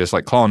providers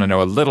like Klarna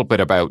know a little bit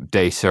about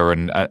data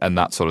and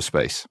that sort of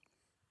space.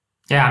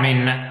 Yeah, I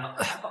mean,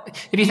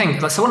 if you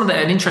think, so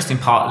an interesting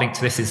part linked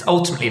to this is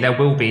ultimately there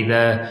will be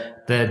the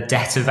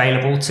debt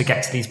available to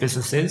get to these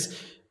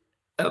businesses.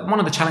 One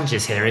of the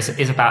challenges here is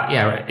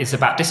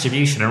about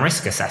distribution and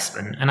risk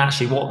assessment. And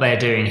actually what they're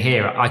doing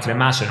here, I can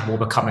imagine, will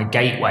become a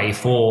gateway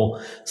for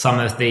some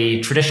of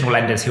the traditional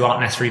lenders who aren't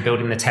necessarily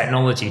building the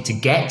technology to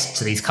get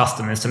to these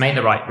customers to make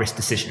the right risk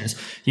decisions.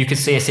 You could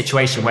see a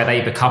situation where they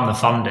become the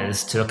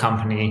funders to a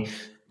company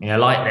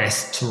like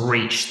this to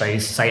reach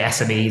those, say,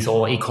 SMEs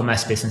or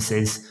e-commerce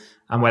businesses,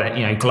 and where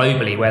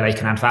globally where they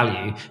can add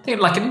value. I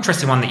think like an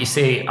interesting one that you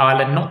see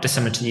Ireland, not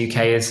dissimilar to the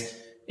UK,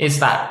 is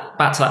that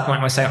back to that point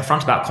I was saying up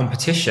front about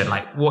competition.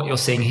 Like what you're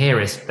seeing here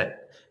is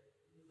that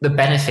the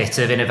benefit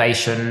of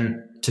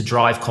innovation to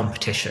drive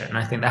competition. And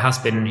I think there has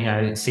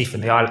been, see from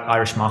the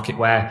Irish market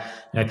where,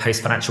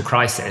 post financial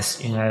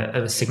crisis,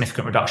 a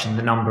significant reduction in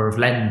the number of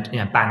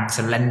banks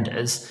and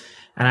lenders,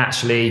 and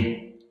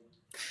actually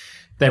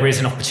there is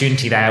an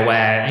opportunity there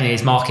where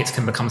these markets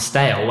can become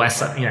stale, where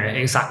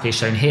exactly as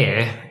shown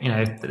here,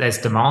 there's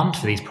demand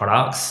for these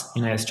products.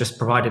 It's just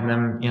providing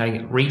them,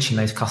 reaching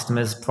those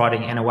customers,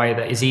 providing it in a way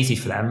that is easy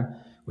for them,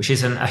 which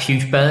isn't a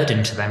huge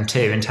burden to them too,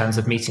 in terms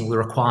of meeting all the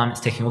requirements,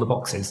 ticking all the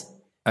boxes.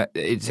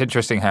 It's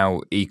interesting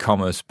how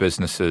e-commerce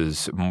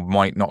businesses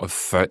might not have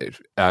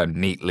fit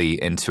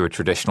neatly into a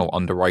traditional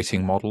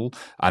underwriting model,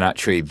 and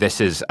actually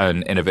this is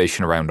an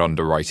innovation around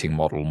underwriting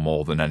model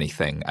more than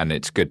anything, and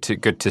it's good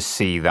to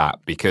see that,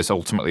 because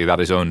ultimately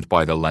that is owned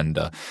by the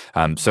lender.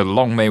 So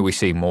long may we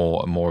see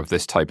more and more of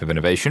this type of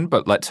innovation,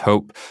 but let's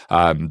hope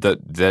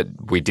that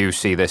we do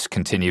see this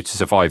continue to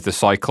survive the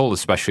cycle,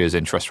 especially as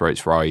interest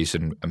rates rise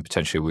and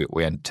potentially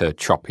we enter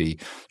choppy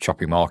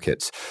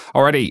markets.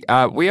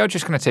 Alrighty, we are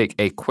just going to take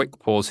a quick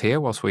pause here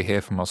whilst we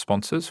hear from our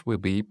sponsors. We'll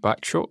be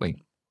back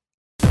shortly.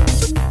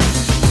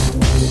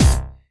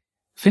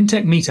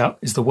 FinTech Meetup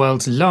is the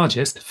world's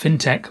largest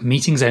FinTech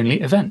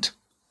meetings-only event.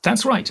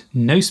 That's right,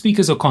 no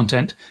speakers or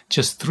content,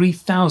 just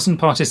 3,000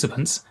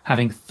 participants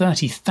having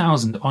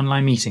 30,000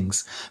 online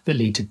meetings that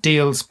lead to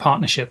deals,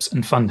 partnerships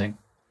and funding.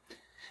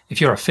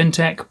 If you're a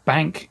FinTech,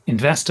 bank,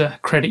 investor,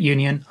 credit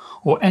union,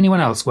 or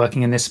anyone else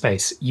working in this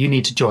space, you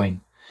need to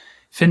join.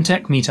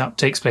 FinTech Meetup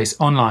takes place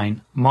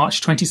online,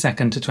 March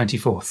 22nd to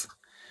 24th.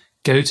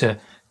 Go to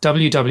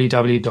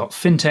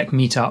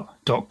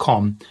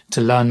www.fintechmeetup.com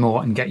to learn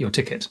more and get your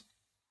ticket.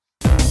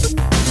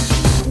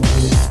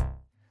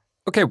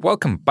 Okay,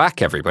 welcome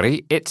back,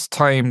 everybody. It's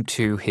time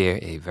to hear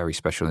a very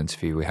special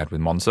interview we had with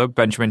Monzo.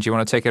 Benjamin, do you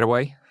want to take it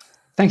away?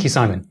 Thank you,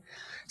 Simon.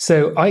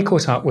 So I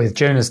caught up with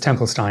Jonas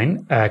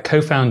Tempelstein,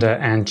 co-founder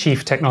and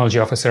chief technology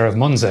officer of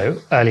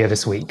Monzo, earlier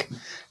this week,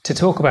 to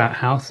talk about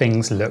how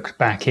things looked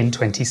back in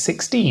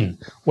 2016,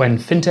 when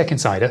FinTech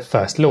Insider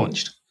first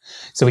launched.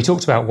 So we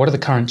talked about what are the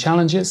current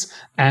challenges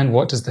and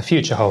what does the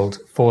future hold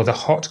for the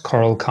hot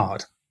coral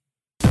card.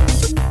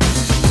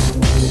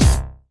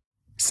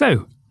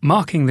 So,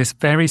 marking this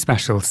very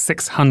special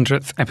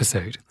 600th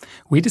episode,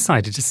 we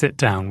decided to sit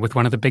down with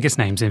one of the biggest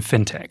names in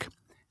FinTech,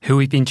 who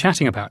we've been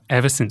chatting about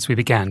ever since we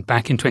began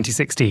back in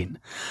 2016,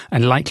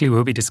 and likely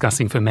will be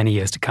discussing for many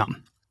years to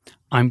come.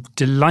 I'm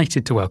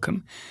delighted to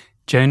welcome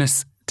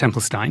Jonas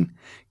Tempelstein,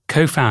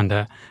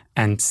 co-founder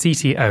and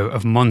CTO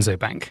of Monzo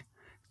Bank.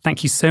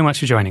 Thank you so much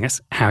for joining us.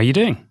 How are you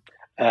doing?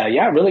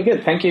 Yeah, really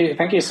good. Thank you.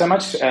 Thank you so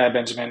much,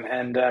 Benjamin.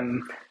 And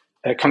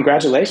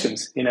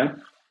congratulations.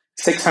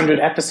 600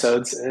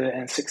 episodes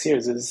in 6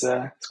 years is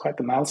quite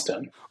the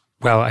milestone.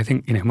 Well, I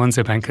think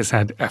Monzo Bank has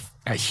had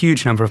a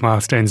huge number of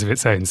milestones of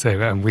its own,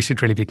 so we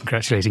should really be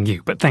congratulating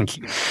you. But thank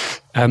you.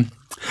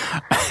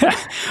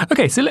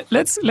 Okay, so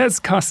let's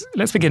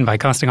begin by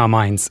casting our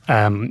minds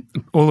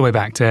all the way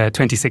back to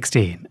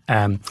 2016,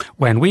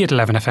 when we at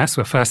 11FS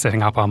were first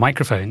setting up our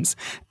microphones,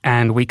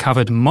 and we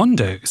covered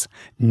Mondo's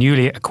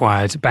newly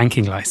acquired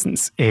banking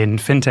license in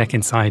FinTech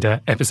Insider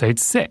episode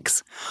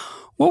 6.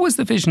 What was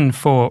the vision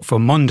for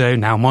Mondo,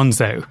 now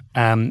Monzo,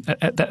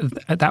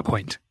 at that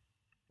point?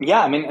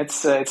 Yeah, I mean,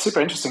 it's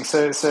super interesting.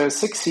 So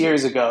 6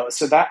 years ago,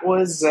 so that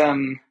was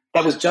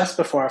just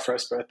before our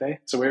first birthday.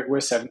 So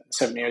we're seven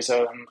years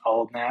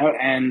old now,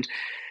 and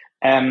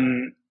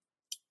the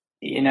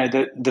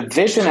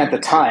vision at the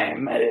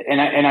time,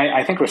 and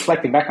I think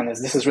reflecting back on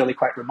this is really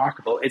quite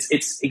remarkable.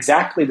 It's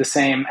exactly the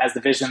same as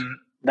the vision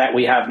that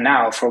we have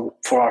now for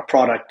our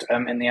product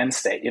in the end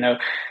state.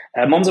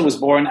 Monzo was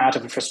born out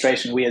of a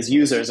frustration we as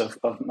users of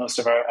most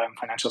of our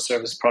financial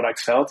service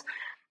products felt,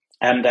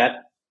 and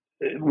that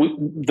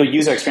the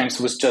user experience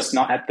was just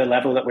not at the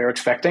level that we were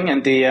expecting.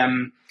 And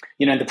the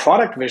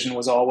product vision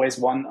was always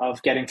one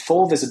of getting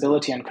full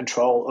visibility and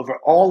control over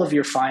all of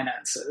your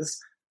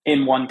finances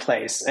in one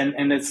place.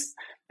 And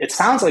it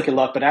sounds like a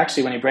lot, but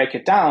actually when you break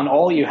it down,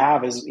 all you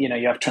have is,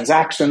 you have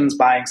transactions,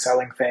 buying,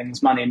 selling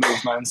things, money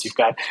movements, you've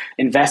got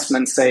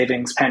investment,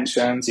 savings,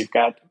 pensions, you've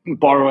got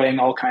borrowing,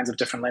 all kinds of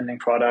different lending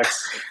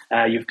products,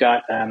 you've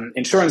got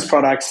insurance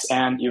products,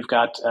 and you've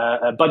got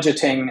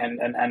budgeting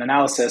and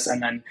analysis,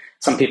 and then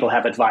some people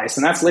have advice.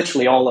 And that's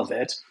literally all of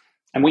it.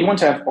 And we want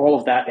to have all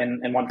of that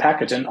in one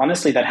package. And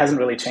honestly, that hasn't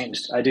really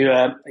changed. I do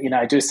a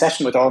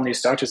session with all new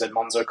starters at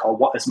Monzo called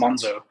What is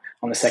Monzo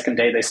on the second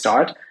day they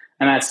start.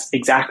 And that's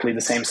exactly the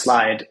same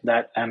slide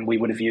that we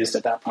would have used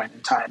at that point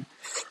in time.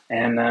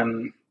 And I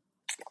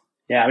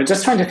was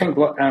just trying to think,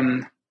 what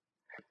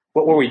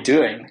were we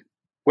doing?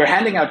 We're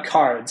handing out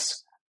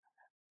cards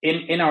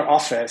in our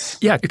office.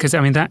 Yeah, because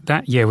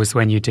that year was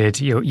when you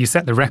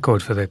set the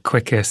record for the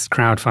quickest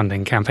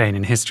crowdfunding campaign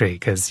in history,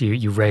 because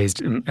you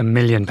raised £1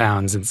 million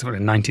in sort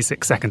of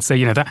 96 seconds. So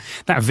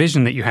that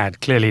vision that you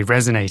had clearly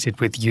resonated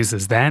with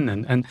users then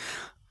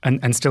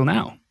and still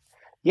now.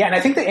 Yeah, and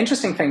I think the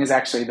interesting thing is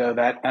actually, though,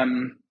 that at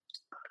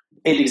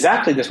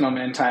exactly this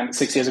moment in time,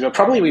 6 years ago,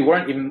 probably we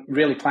weren't even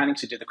really planning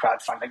to do the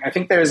crowdfunding. I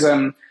think there's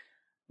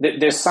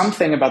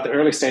something about the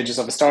early stages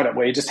of a startup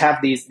where you just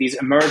have these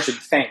emergent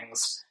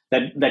things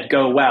that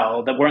go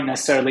well that weren't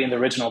necessarily in the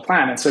original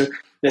plan. And so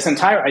this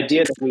entire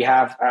idea that we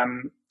have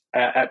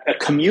a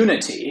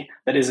community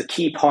that is a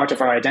key part of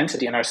our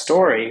identity and our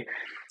story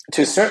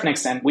to a certain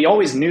extent, we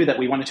always knew that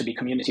we wanted to be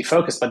community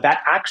focused, but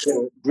that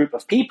actual group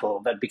of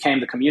people that became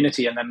the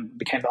community and then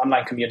became the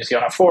online community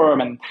on our forum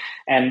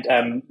and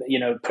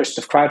pushed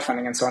the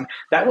crowdfunding and so on,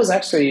 that was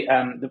actually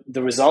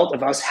the result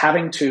of us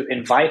having to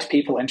invite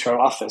people into our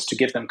office to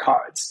give them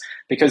cards,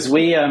 because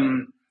we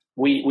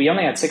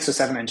only had 6 or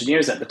 7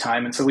 engineers at the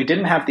time, and so we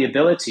didn't have the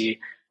ability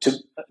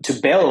to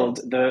build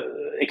the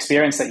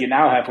experience that you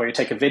now have, where you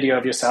take a video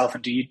of yourself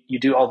and you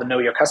do all the know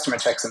your customer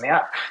checks in the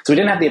app. So we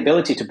didn't have the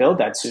ability to build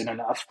that soon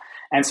enough.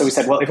 And so we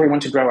said, well, if we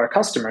want to grow our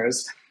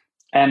customers,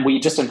 and we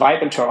just invite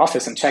them to our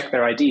office and check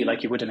their ID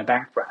like you would in a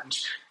bank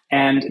branch.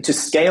 And to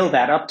scale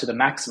that up to the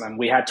maximum,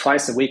 we had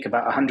twice a week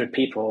about 100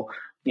 people,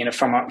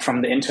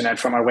 from the internet,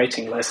 from our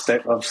waiting list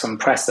of some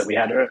press that we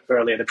had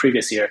earlier the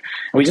previous year.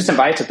 And we just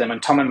invited them,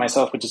 and Tom and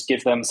myself would just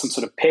give them some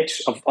sort of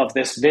pitch of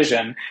this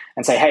vision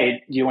and say,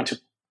 hey, do you want to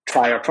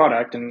try our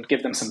product, and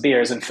give them some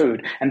beers and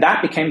food. And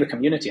that became the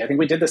community. I think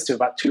we did this to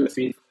about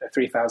 2,000 or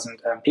 3,000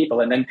 people.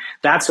 And then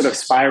that sort of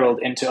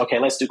spiraled into, okay,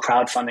 let's do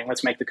crowdfunding,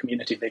 let's make the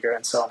community bigger,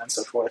 and so on and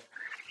so forth.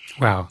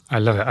 Wow, I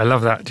love it. I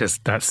love that,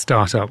 just that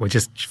startup. We'll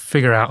just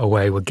figure out a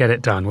way, we'll get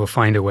it done, we'll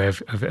find a way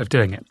of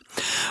doing it.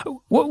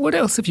 What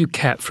else have you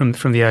kept from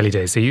the early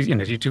days? So you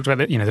talked about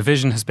that, the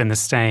vision has been the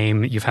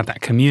same, you've had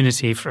that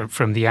community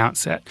from the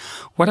outset.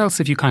 What else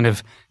have you kind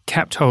of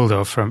kept hold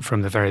of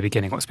from the very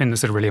beginning? What's been the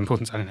sort of really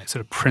important, sort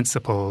of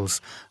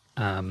principles?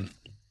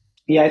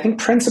 Yeah, I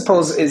think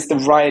principles is the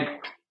right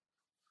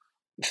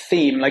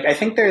theme. Like, I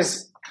think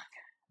there's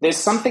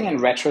something in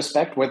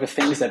retrospect where the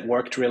things that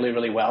worked really,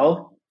 really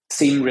well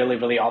seem really,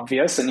 really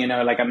obvious. And,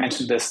 like I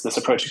mentioned, this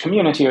approach to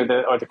community or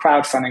the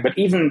crowdfunding, but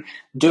even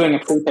doing a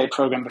prepaid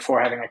program before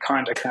having a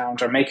current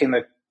account, or making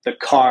the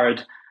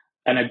card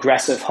an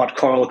aggressive hot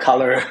coral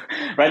color,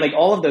 right? Like,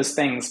 all of those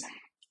things,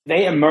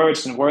 they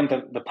emerged and weren't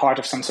the part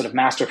of some sort of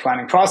master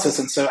planning process.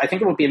 And so I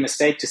think it would be a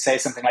mistake to say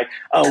something like,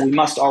 oh, we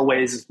must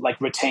always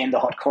retain the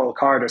hot coral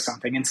card or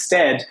something.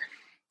 Instead,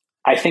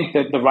 I think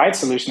that the right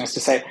solution is to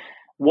say,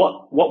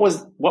 what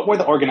were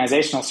the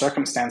organizational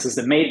circumstances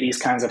that made these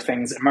kinds of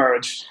things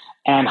emerge?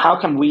 And how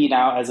can we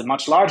now, as a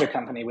much larger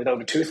company with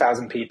over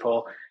 2,000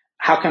 people,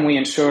 how can we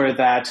ensure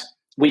that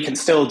we can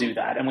still do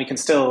that, and we can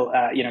still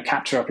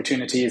capture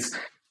opportunities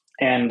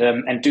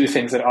and do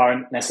things that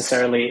aren't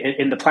necessarily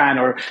in the plan,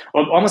 or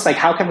almost like,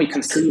 how can we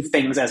conceive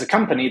things as a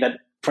company that,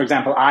 for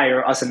example, I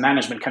or us in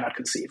management cannot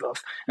conceive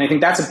of? And I think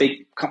that's a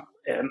big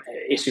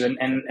issue.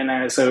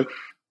 And so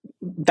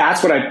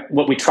that's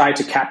what we try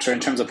to capture in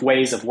terms of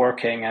ways of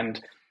working.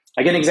 And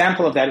like, an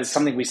example of that is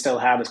something we still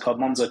have. It's called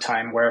Monzo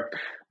time, where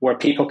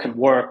people can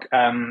work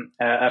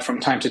from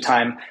time to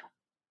time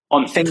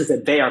on things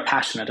that they are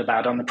passionate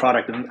about on the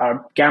product. And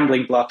our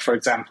gambling block, for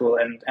example,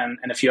 and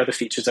a few other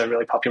features are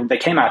really popular. They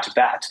came out of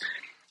that.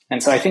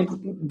 And so I think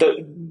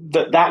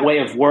that way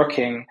of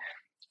working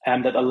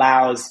that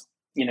allows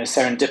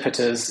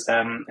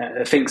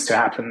serendipitous things to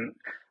happen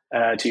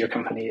to your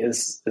company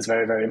is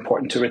very, very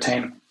important to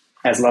retain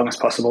as long as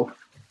possible.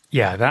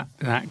 Yeah,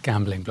 that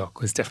gambling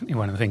block was definitely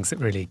one of the things that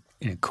really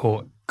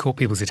caught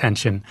people's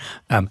attention.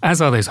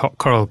 As are those hot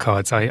coral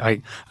cards.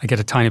 I get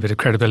a tiny bit of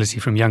credibility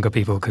from younger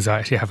people because I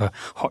actually have a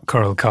hot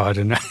coral card,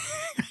 and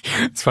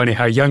it's funny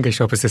how younger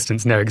shop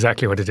assistants know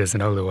exactly what it is,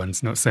 and older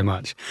ones not so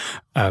much.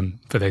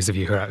 For those of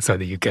you who are outside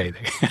the UK,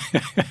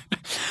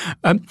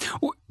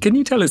 can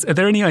you tell us, are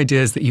there any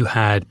ideas that you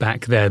had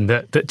back then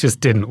that just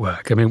didn't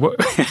work? I mean,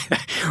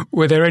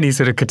 were there any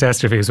sort of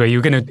catastrophes where we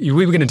were going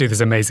to do this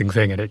amazing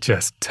thing and it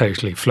just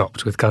totally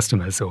flopped with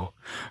customers? Or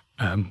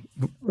Yeah,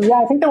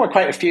 I think there were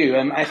quite a few.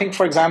 I think,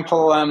 for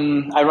example,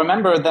 I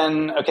remember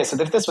then, okay, so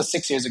if this was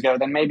 6 years ago,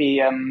 then maybe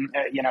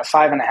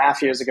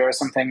 5.5 years ago or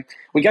something,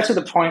 we got to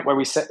the point where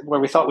we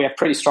thought we have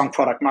pretty strong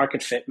product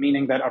market fit,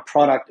 meaning that our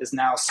product is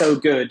now so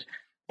good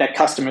that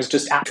customers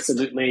just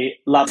absolutely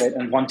love it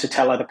and want to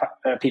tell other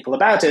people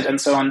about it and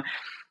so on.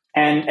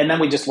 And then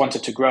we just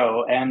wanted to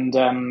grow. And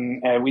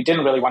we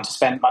didn't really want to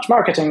spend much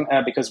marketing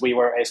because we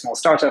were a small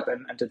startup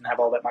and didn't have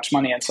all that much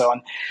money and so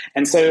on.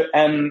 And so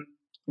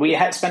we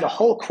had spent a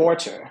whole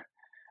quarter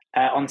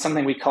on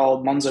something we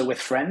called Monzo with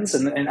Friends.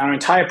 And our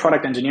entire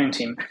product engineering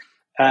team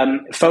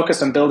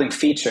focused on building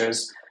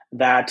features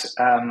that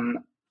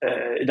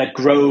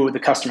grow the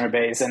customer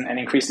base and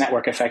increase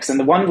network effects. And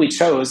the one we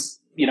chose,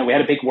 we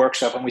had a big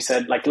workshop and we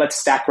said, let's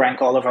stack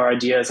rank all of our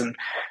ideas and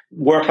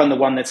work on the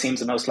one that seems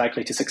the most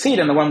likely to succeed.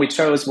 And the one we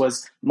chose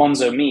was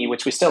Monzo Me,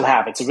 which we still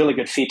have. It's a really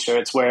good feature.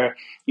 It's where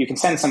you can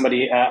send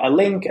somebody a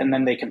link and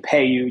then they can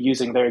pay you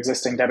using their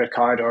existing debit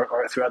card or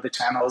through other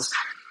channels.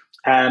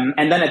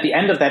 And then at the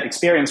end of that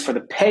experience for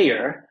the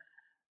payer,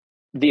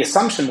 the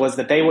assumption was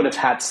that they would have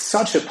had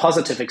such a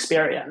positive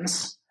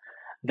experience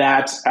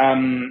that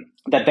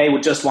they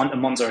would just want a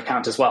Monzo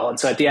account as well. And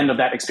so at the end of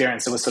that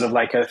experience, it was sort of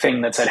like a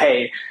thing that said,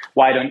 "Hey,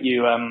 why don't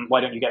you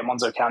get a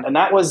Monzo account?" And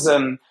that was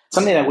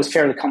something that was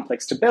fairly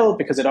complex to build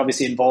because it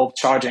obviously involved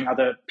charging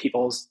other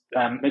people's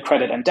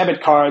credit and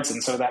debit cards,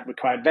 and so that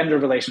required vendor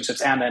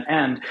relationships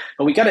and.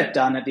 But we got it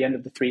done at the end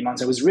of the 3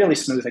 months. It was a really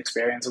smooth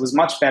experience. It was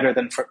much better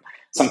than for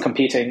some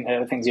competing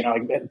things.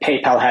 Like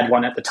PayPal had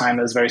one at the time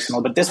that was very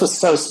similar, but this was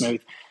so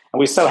smooth. And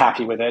we were so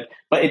happy with it,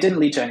 but it didn't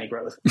lead to any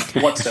growth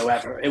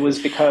whatsoever. It was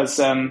because,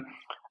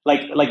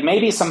 like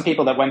maybe some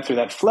people that went through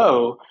that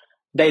flow,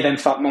 they then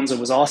thought Monzo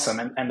was awesome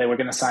and they were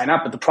going to sign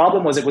up. But the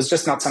problem was it was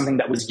just not something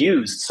that was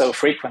used so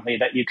frequently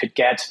that you could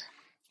get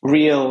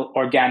real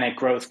organic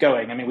growth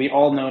going. I mean, we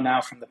all know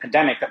now from the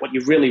pandemic that what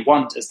you really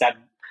want is that,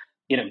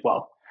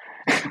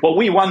 what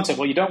we wanted,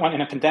 what you don't want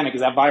in a pandemic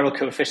is that viral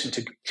coefficient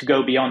to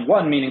go beyond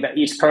 1, meaning that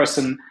each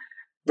person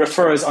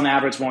refers on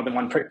average more than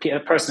one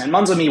person. And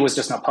Monzo.me was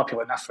just not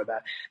popular enough for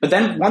that. But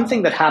then one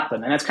thing that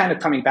happened, and it's kind of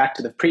coming back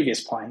to the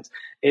previous point,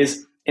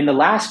 is in the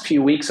last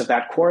few weeks of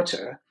that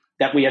quarter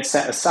that we had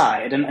set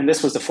aside, and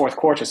this was the fourth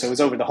quarter, so it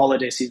was over the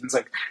holiday seasons.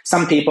 Like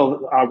some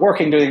people are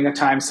working during the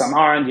time, some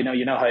aren't, you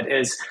know how it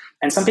is.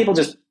 And some people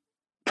just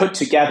put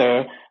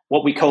together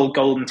what we call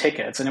golden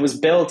tickets. And it was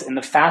built in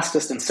the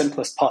fastest and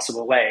simplest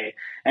possible way.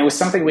 And it was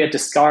something we had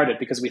discarded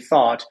because we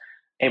thought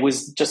it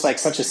was just like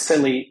such a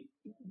silly,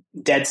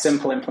 dead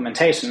simple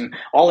implementation.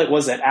 All it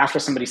was that after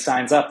somebody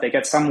signs up, they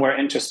get somewhere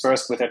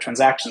interspersed with their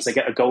transactions, they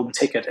get a golden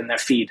ticket in their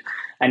feed,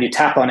 and you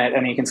tap on it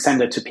and you can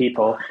send it to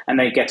people, and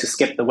they get to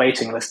skip the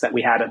waiting list that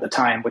we had at the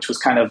time, which was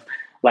kind of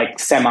like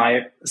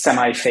semi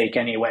fake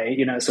anyway,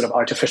 sort of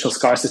artificial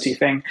scarcity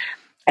thing.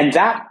 And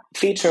that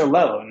feature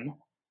alone,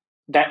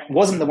 that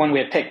wasn't the one we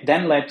had picked,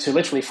 then led to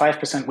literally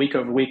 5% week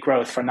over week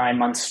growth for 9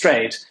 months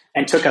straight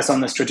and took us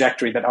on this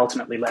trajectory that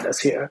ultimately led us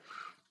here.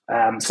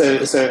 So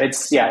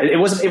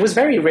it was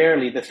very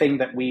rarely the thing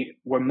that we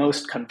were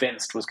most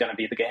convinced was going to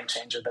be the game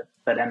changer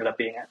that ended up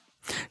being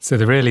it. So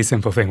the really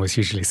simple thing was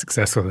hugely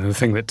successful, and the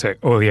thing that took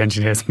all the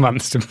engineers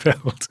months to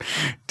build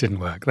didn't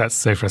work. That's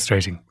so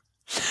frustrating.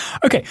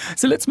 Okay,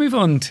 so let's move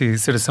on to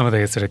sort of some of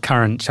the sort of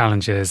current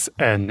challenges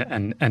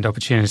and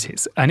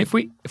opportunities. And if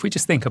we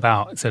just think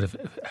about sort of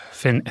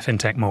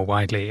fintech more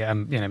widely,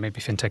 maybe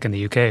fintech in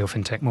the UK or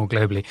fintech more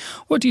globally,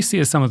 what do you see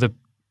as some of the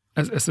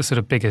sort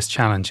of biggest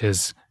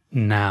challenges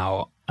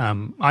now,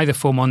 either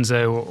for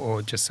Monzo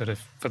or just sort of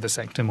for the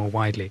sector more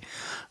widely?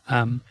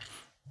 Are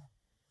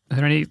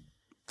there any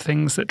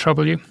things that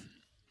trouble you?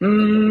 I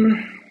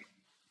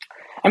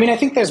mean, I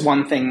think there's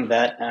one thing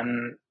that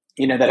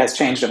that has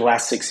changed over the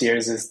last 6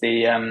 years is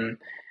the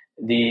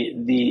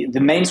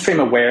mainstream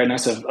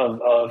awareness of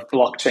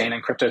blockchain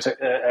and crypto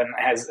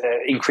has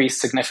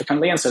increased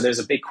significantly, and so there's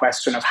a big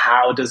question of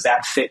how does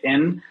that fit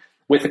in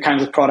with the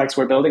kinds of products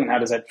we're building, and how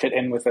does that fit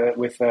in with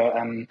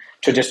the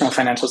traditional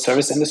financial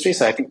service industry?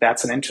 So I think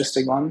that's an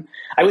interesting one.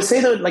 I would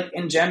say though, like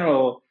in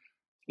general,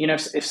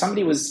 if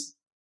somebody was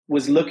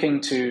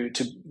looking to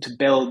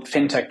build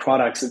fintech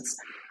products,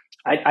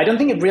 I don't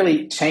think it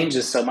really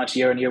changes so much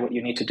year on year what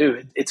you need to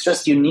do. It's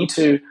just you need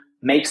to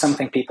make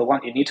something people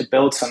want. You need to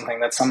build something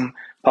that some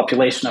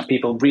population of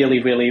people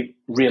really, really,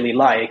 really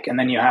like, and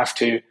then you have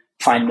to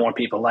find more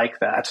people like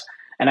that.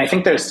 And I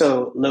think there's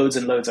still loads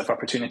and loads of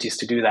opportunities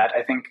to do that.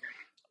 I think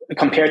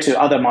compared to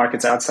other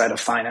markets outside of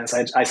finance,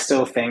 I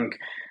still think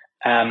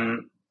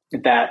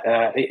that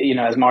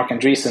as Mark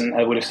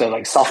Andreessen would have said,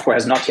 like software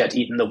has not yet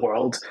eaten the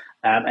world,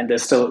 and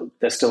there's still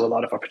a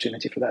lot of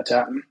opportunity for that to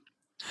happen.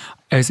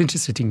 I was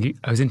interested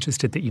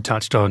that you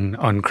touched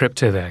on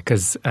crypto there,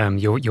 because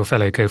your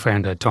fellow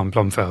co-founder Tom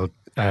Blomfeld,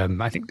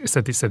 I think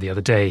said the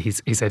other day,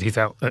 he said he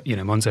felt that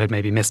Monzo had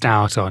maybe missed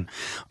out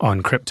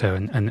on crypto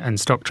and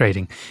stock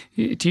trading.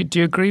 Do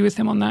you agree with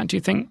him on that? Do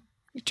you think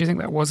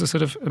that was a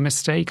sort of a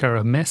mistake or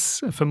a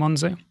miss for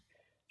Monzo?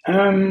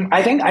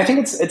 I think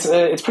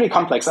it's pretty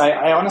complex.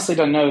 I honestly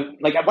don't know.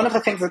 Like one of the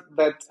things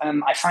that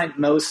I find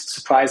most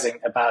surprising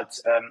about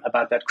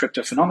that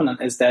crypto phenomenon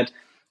is that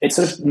it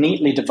sort of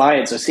neatly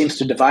divides, or seems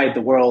to divide,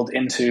 the world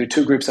into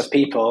two groups of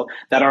people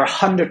that are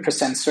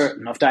 100%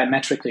 certain of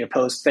diametrically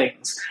opposed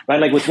things, right?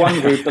 Like with one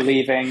group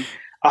believing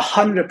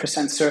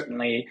 100%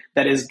 certainly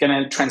that is going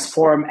to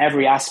transform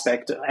every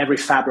aspect, every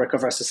fabric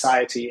of our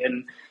society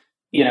in,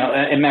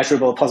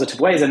 immeasurable positive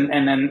ways, and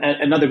then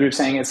another group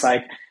saying it's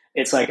a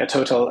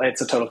total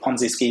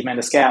Ponzi scheme and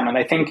a scam. And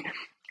I think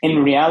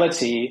in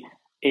reality,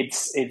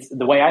 it's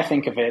the way I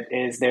think of it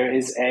is there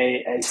is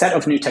a set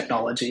of new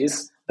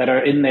technologies that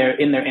are in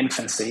their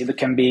infancy that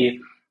can be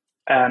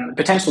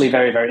potentially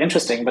very, very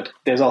interesting, but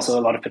there's also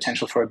a lot of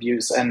potential for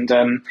abuse. And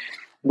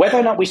whether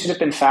or not we should have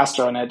been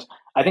faster on it,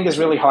 I think is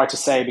really hard to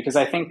say, because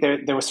I think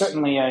there was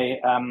certainly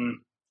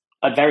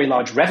a very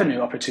large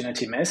revenue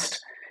opportunity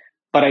missed.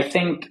 But I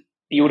think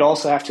you would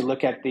also have to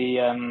look at the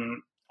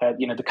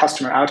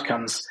customer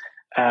outcomes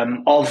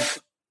of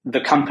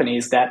the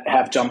companies that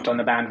have jumped on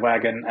the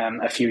bandwagon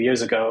a few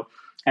years ago,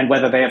 and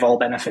whether they have all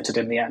benefited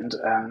in the end.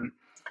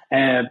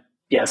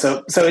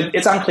 So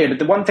it's unclear. But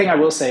the one thing I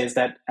will say is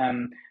that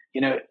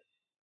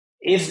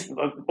if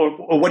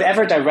or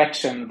whatever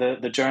direction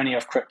the journey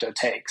of crypto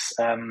takes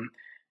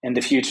in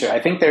the future, I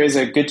think there is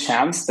a good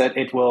chance that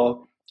it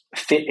will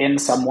fit in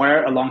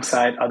somewhere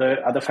alongside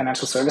other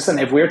financial services. And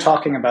if we're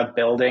talking about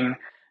building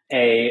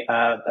a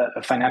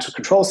financial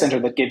control center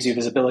that gives you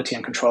visibility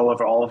and control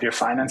over all of your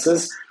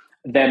finances,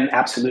 then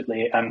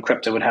absolutely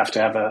crypto would have to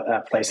have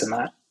a place in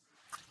that.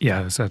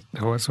 Yeah, so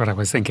that's what I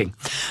was thinking.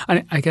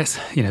 I guess,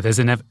 there's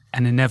an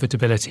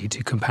inevitability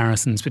to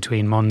comparisons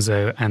between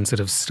Monzo and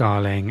sort of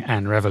Starling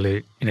and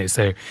Revolut.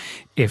 So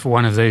if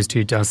one of those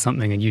two does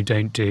something and you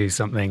don't do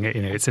something,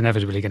 it's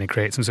inevitably going to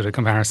create some sort of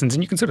comparisons,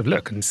 and you can sort of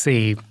look and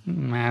see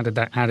how did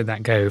that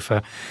go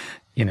for,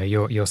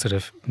 your sort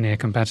of near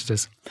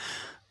competitors.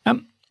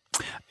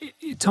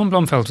 Tom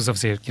Blomfeld was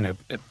obviously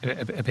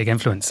a big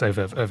influence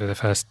over the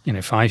first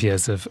 5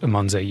 years of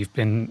Monzo. You've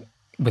been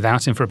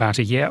without him for about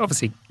a year.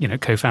 Obviously,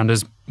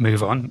 co-founders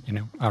move on.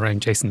 Our own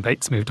Jason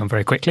Bates moved on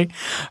very quickly.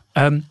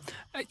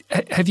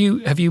 Have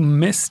you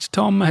missed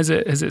Tom? Has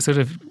it sort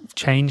of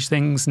changed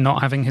things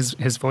not having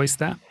his voice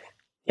there?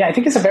 Yeah, I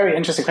think it's a very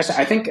interesting question.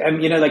 I think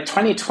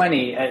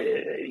 2020,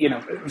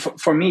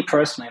 for me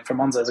personally and for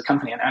Monzo as a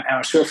company, and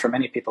I'm sure for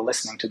many people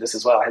listening to this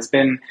as well, has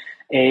been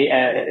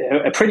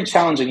a pretty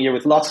challenging year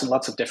with lots and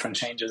lots of different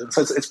changes. And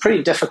so it's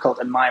pretty difficult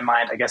in my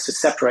mind, I guess, to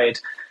separate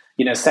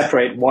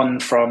one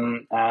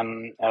from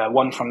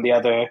the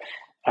other.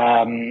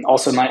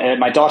 Also,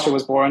 my daughter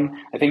was born.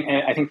 I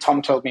think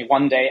Tom told me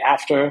one day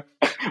after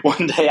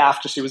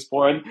she was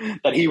born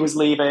that he was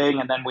leaving,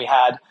 and then we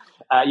had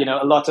a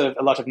lot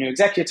of new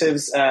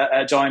executives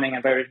joining,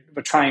 and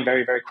we're trying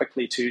very, very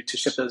quickly to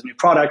ship those new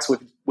products,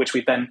 which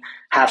we then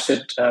have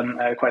shipped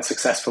quite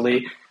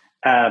successfully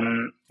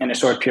in a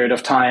short period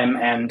of time.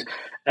 And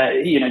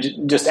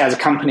just as a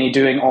company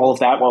doing all of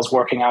that whilst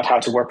working out how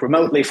to work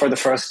remotely for the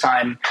first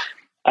time.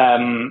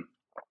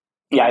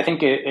 I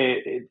think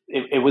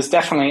it was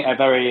definitely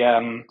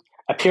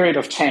a period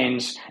of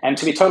change. And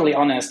to be totally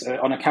honest,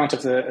 on account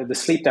of the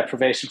sleep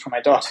deprivation for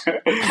my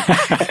daughter,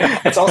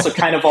 it's also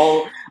kind of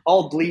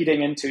all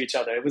bleeding into each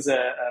other. It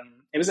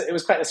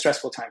was quite a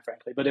stressful time,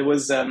 frankly. But it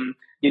was at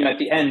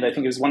the end, I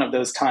think it was one of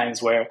those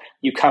times where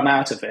you come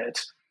out of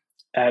it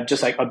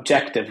just like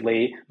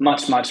objectively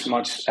much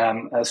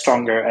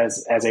stronger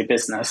as a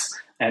business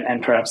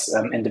and perhaps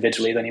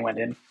individually than you went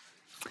in.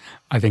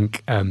 I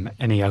think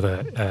any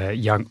other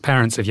young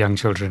parents of young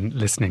children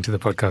listening to the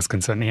podcast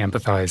can certainly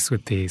empathise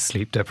with the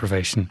sleep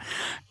deprivation.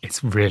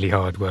 It's really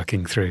hard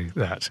working through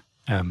that.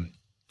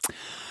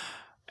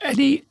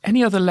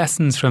 Any other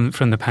lessons from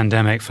the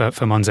pandemic for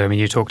Monzo? I mean,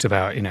 you talked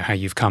about how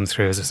you've come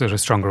through as a sort of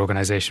stronger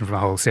organisation from a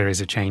whole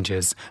series of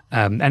changes.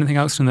 Anything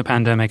else from the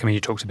pandemic? I mean,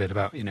 you talked a bit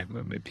about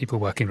people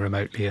working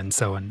remotely and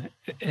so on.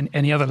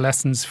 Any other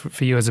lessons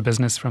for you as a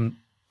business from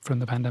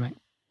the pandemic?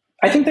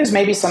 I think there's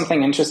maybe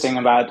something interesting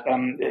about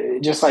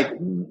just like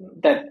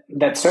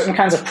that certain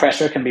kinds of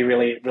pressure can be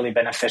really, really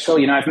beneficial.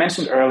 I've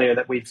mentioned earlier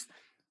that we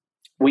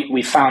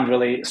found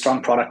really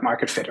strong product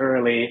market fit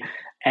early,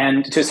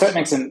 and to a certain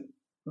extent,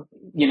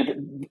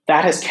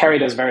 that has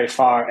carried us very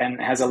far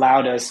and has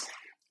allowed us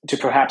to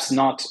perhaps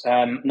not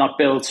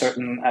build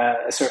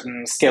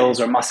certain skills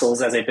or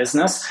muscles as a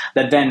business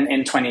that then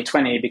in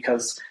 2020,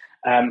 because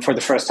for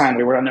the first time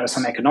we were under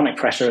some economic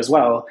pressure as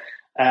well.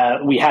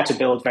 We had to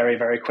build very,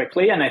 very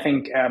quickly. And I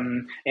think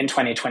in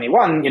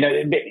 2021,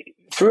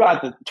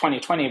 throughout the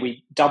 2020,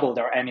 we doubled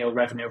our annual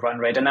revenue run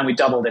rate, and then we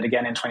doubled it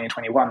again in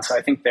 2021. So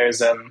I think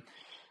there's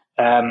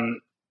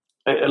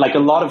like a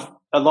lot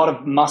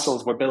of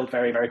muscles were built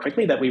very, very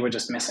quickly that we were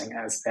just missing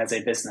as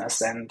a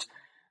business. And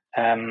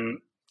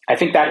I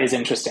think that is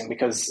interesting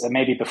because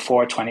maybe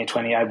before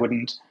 2020, I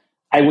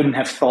wouldn't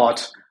have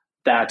thought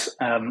that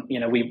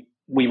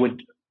we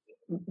would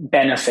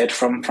benefit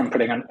from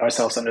putting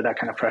ourselves under that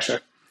kind of pressure.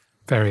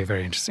 Very,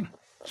 very interesting.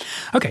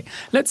 Okay,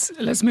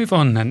 let's move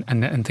on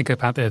and think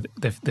about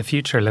the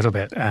future a little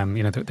bit.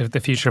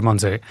 The future of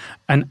Monzo,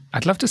 and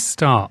I'd love to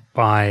start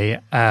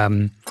by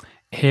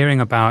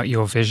hearing about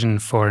your vision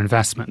for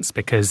investments,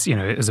 because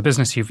as a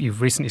business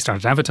you've recently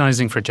started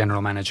advertising for a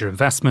general manager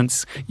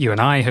investments. You and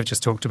I have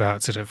just talked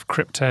about sort of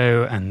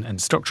crypto and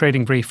stock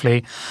trading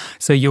briefly.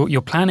 So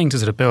you're planning to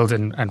sort of build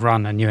and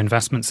run a new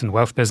investments and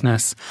wealth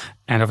business,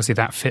 and obviously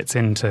that fits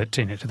into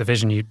to the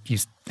vision you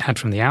had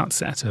from the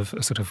outset of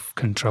a sort of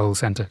control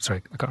center.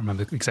 Sorry, I can't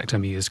remember the exact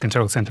term you used.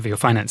 Control center for your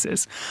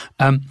finances.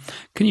 Can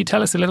you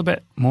tell us a little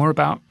bit more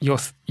about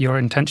your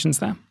intentions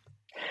there?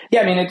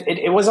 Yeah, I mean,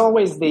 it was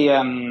always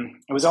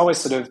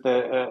sort of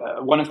the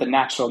one of the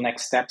natural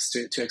next steps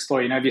to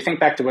explore. If you think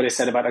back to what I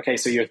said about, okay,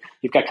 so you've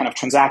got kind of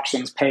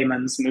transactions,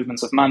 payments,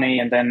 movements of money,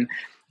 and then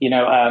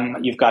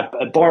you've got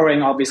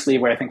borrowing, obviously,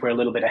 where I think we're a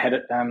little bit ahead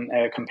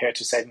compared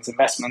to savings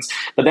investments.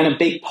 But then a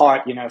big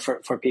part,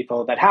 for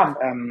people that have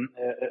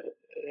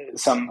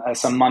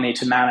some money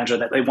to manage or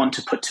that they want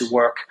to put to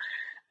work,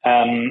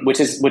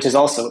 which is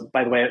also,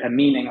 by the way, a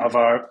meaning of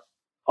our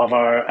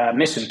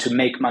mission to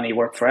make money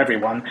work for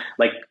everyone.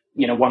 Like,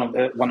 one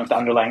of the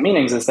underlying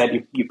meanings is that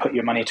you put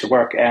your money to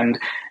work. And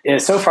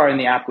so far in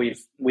the app,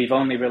 we've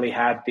only really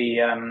had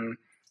the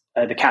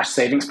the cash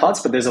savings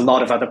pots, but there's a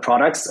lot of other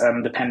products,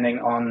 depending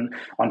on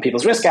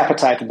people's risk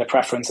appetite and their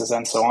preferences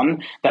and so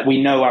on, that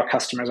we know our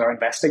customers are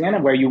investing in,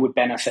 and where you would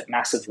benefit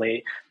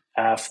massively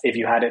if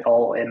you had it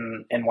all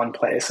in one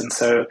place. And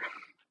so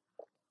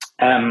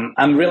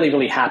I'm really,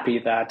 really happy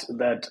that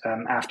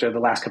after the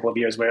last couple of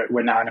years,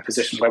 we're now in a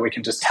position where we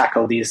can just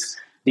tackle these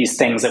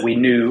things that we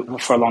knew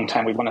for a long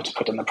time we wanted to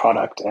put in the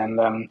product.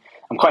 And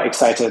I'm quite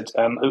excited,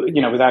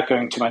 without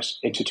going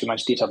into too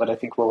much detail, but I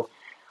think we'll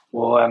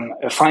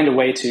find a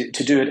way to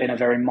do it in a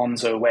very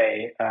Monzo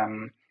way,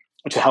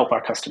 to help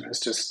our customers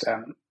just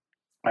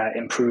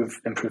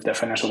improve their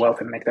financial wealth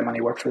and make their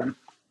money work for them.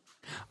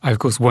 I, of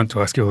course, want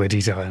to ask you all the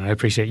detail, and I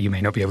appreciate you may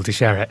not be able to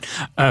share it.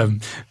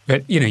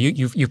 But,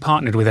 you've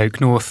partnered with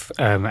Oak North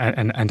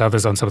and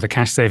others on some of the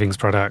cash savings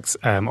products.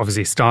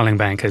 Obviously, Starling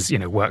Bank has,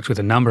 worked with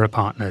a number of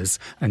partners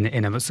and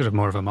in a sort of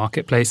more of a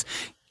marketplace.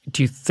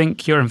 Do you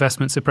think your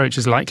investments approach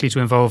is likely to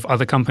involve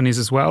other companies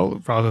as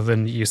well, rather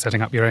than you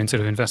setting up your own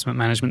sort of investment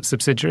management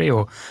subsidiary,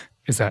 or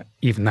is that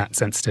even that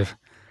sensitive?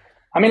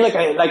 I mean,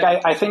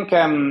 I think,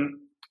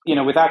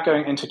 without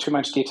going into too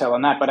much detail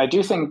on that, but I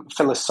do think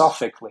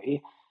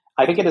philosophically,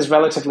 I think it is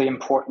relatively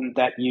important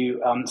that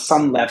you,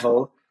 some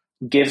level,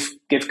 give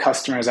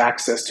customers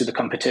access to the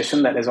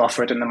competition that is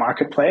offered in the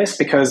marketplace,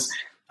 because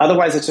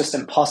otherwise it's just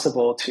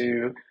impossible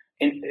to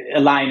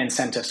align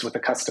incentives with the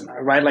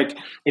customer, right? Like,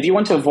 if you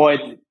want to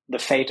avoid the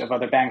fate of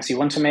other banks, you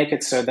want to make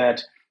it so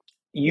that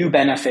you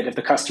benefit if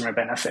the customer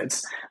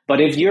benefits. But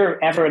if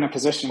you're ever in a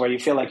position where you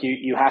feel like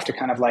you have to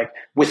kind of like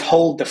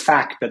withhold the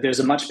fact that there's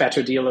a much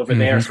better deal over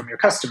there from your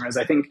customers,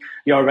 I think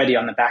you're already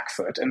on the back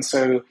foot. And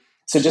so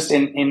just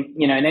in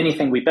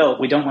anything we build,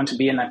 we don't want to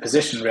be in that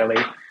position,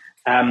 really.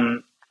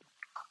 And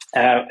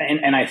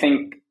I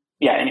think,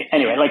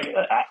 anyway,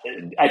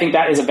 I think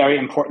that is a very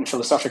important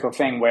philosophical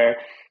thing where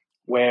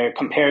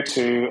compared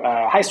to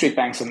high street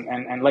banks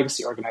and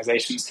legacy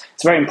organizations,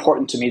 it's very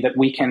important to me that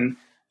we can,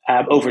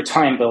 over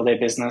time, build a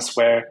business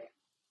where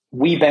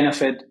we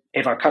benefit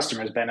if our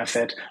customers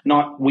benefit,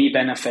 not we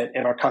benefit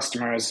if our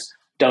customers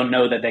don't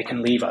know that they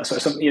can leave us, or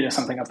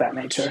something of that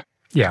nature.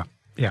 Yeah.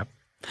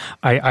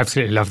 I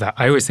absolutely love that.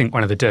 I always think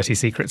one of the dirty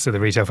secrets of the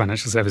retail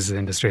financial services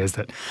industry is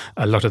that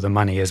a lot of the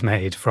money is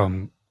made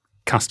from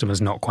customers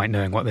not quite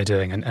knowing what they're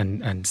doing,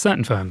 and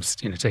certain firms,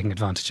 taking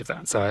advantage of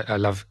that. So I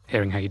love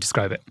hearing how you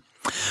describe it.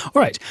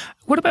 All right.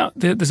 What about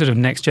the sort of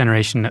next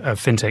generation of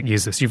fintech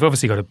users? You've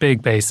obviously got a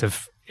big base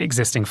of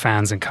existing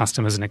fans and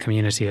customers and a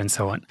community and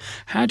so on.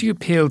 How do you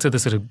appeal to the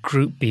sort of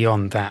group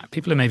beyond that?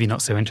 People are maybe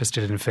not so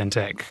interested in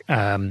fintech.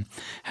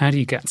 How do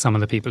you get some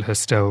of the people who are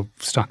still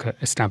stuck at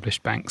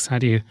established banks? How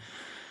do you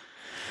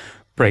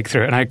break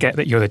through? And I get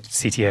that you're the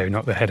CTO,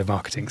 not the head of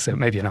marketing, so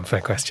maybe an unfair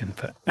question.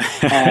 But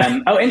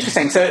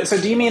interesting. So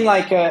do you mean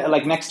like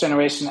next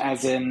generation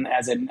as in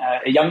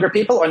younger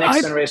people, or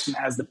next generation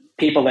as the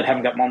people that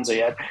haven't got Monzo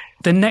yet?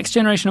 The next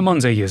generation of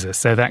Monzo users.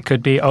 So that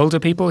could be older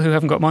people who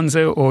haven't got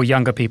Monzo, or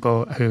younger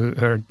people who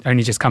are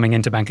only just coming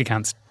into bank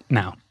accounts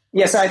now.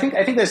 Yeah, so I think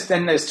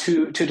there's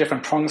two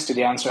different prongs to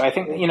the answer. I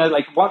think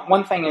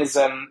one thing is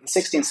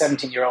 16,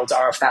 17-year-olds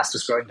are our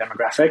fastest growing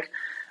demographic,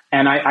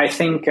 and I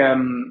think.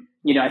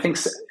 I think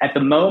at the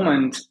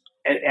moment,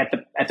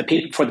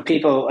 for the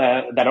people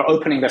that are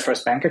opening their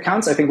first bank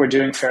accounts, I think we're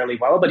doing fairly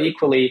well. But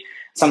equally,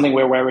 something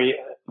we're very,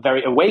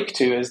 very awake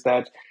to is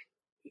that,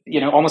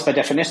 almost by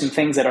definition,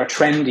 things that are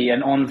trendy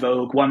and on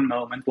vogue one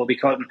moment will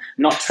become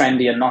not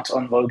trendy and not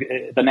on vogue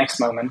the next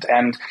moment.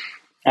 And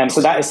so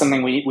that is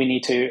something we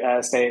need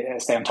to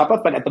stay on top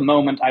of. But at the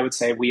moment, I would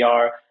say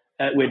we're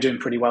doing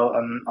pretty well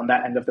on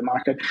that end of the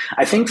market.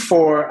 I think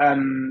for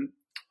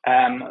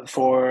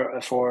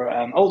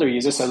older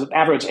users, so the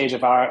average age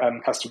of our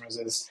customers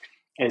is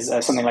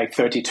something like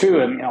 32,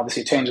 and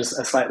obviously changes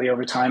slightly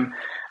over time.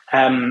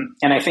 And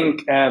I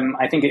think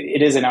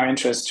it is in our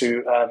interest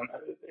to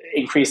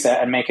increase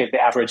that and make it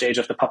the average age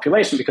of the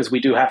population, because we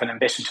do have an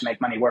ambition to make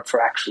money work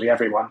for actually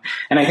everyone.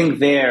 And I think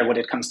what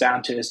it comes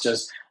down to is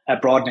just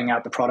broadening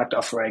out the product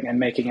offering and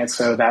making it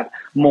so that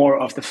more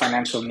of the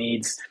financial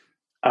needs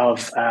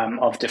of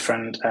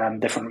different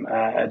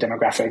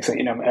demographics,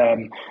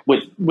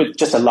 with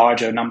just a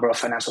larger number of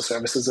financial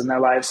services in their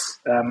lives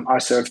are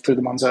served through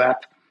the Monzo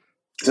app.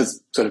 So it's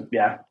sort of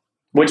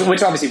which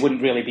obviously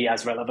wouldn't really be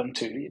as relevant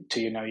to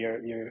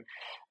your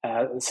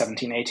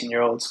 17,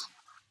 18-year-olds.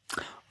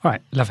 All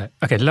right, love it.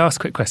 Okay, last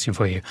quick question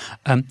for you.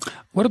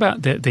 What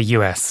about the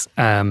US?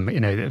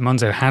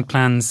 Monzo had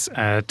plans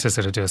to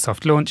sort of do a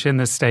soft launch in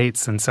the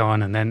States and so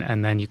on, and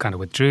then you kind of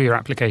withdrew your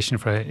application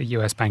for a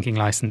US banking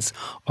license.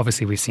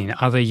 Obviously, we've seen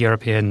other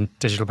European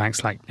digital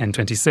banks like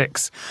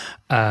N26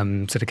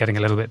 sort of getting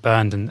a little bit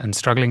burned and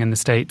struggling in the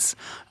States.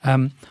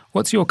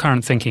 What's your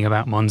current thinking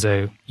about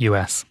Monzo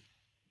US?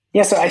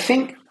 Yeah, so I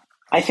think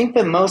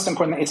the most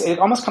important, it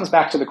almost comes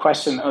back to the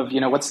question of,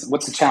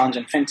 what's the challenge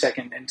in fintech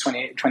in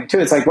 2022?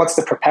 It's like, what's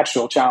the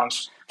perpetual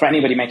challenge for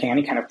anybody making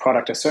any kind of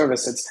product or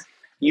service? It's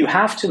you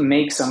have to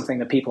make something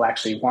that people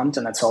actually want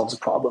and that solves a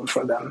problem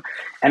for them.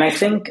 And I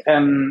think,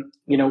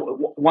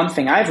 one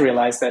thing I've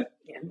realized that,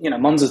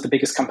 Monzo is the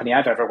biggest company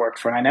I've ever worked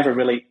for, and I never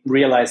really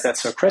realized that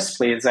so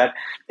crisply, is that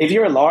if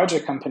you're a larger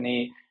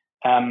company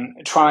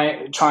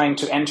trying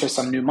to enter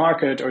some new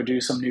market or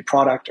do some new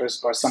product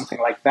or something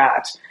like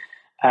that,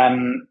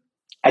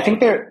 I think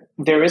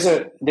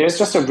there's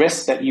just a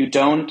risk that you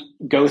don't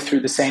go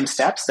through the same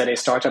steps that a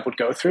startup would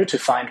go through to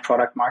find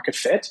product market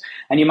fit.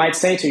 And you might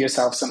say to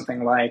yourself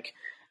something like,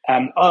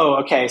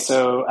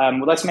 so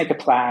let's make a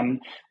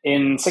plan.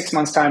 In 6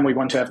 months' time, we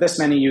want to have this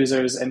many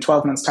users. In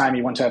 12 months' time,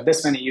 you want to have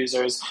this many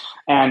users.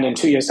 And in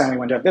 2 years' time, we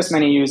want to have this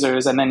many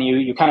users. And then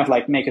you kind of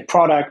like make a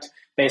product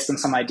based on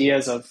some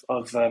ideas of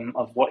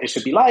what it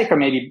should be like, or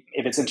maybe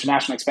if it's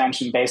international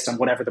expansion, based on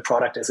whatever the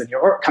product is in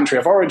your country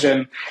of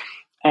origin.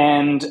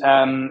 And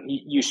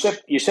you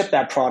ship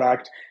that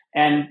product,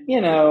 and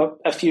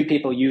a few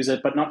people use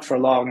it, but not for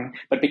long.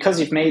 But because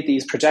you've made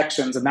these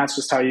projections, and that's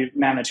just how you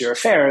manage your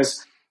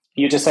affairs,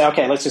 you just say,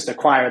 okay, let's just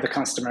acquire the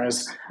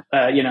customers,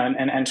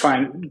 and try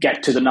and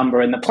get to the number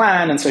in the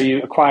plan. And so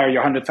you acquire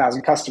your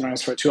 100,000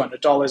 customers for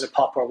 $200 a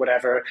pop or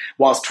whatever,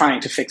 whilst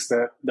trying to fix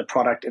the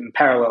product in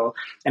parallel.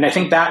 And I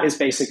think that is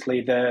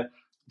basically the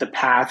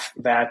path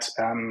that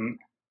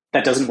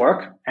doesn't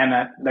work, and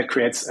that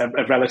creates a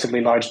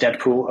relatively large dead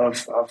pool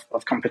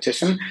of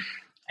competition.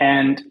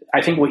 And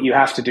I think what you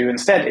have to do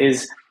instead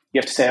is you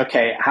have to say,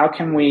 okay, how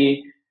can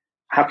we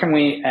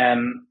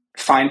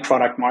find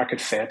product market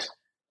fit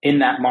in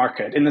that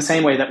market in the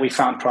same way that we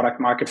found product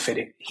market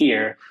fit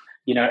here,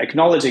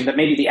 acknowledging that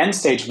maybe the end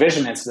stage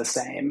vision is the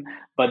same,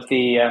 but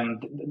the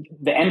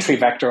entry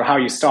vector, how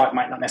you start,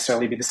 might not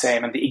necessarily be the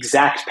same, and the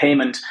exact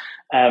payment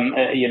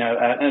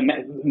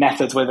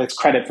methods, whether it's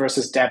credit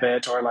versus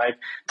debit or like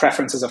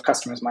preferences of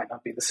customers, might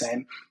not be the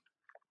same.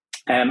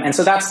 And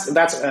so that's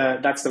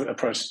the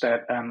approach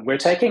that we're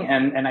taking,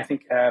 and I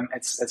think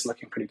it's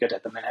looking pretty good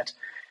at the minute.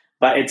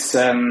 But it's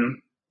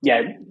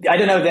I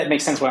don't know if that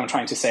makes sense what I'm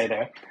trying to say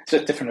there. It's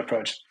a different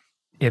approach.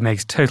 It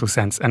makes total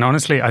sense. And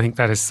honestly, I think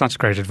that is such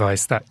great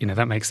advice that,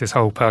 that makes this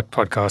whole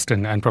podcast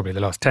and probably the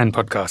last 10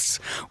 podcasts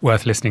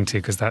worth listening to,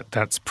 because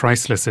that's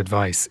priceless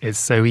advice. It's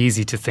so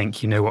easy to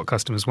think you know what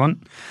customers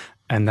want.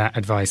 And that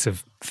advice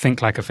of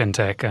think like a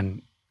fintech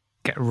and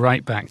get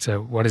right back to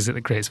what is it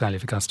that creates value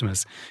for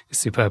customers is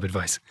superb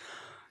advice.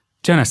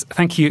 Jonas,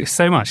 thank you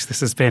so much.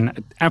 This has been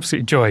an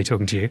absolute joy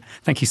talking to you.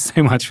 Thank you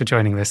so much for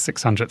joining this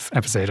 600th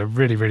episode. I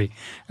really, really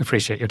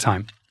appreciate your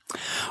time.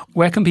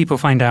 Where can people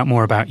find out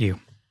more about you?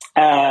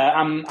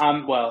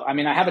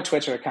 I have a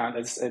Twitter account.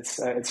 It's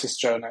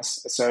just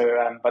Jonas.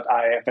 So, but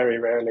I very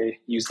rarely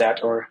use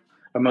that or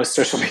most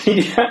social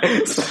media.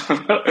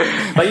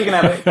 But you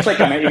can click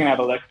on it. You can have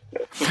a look.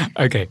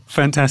 Okay,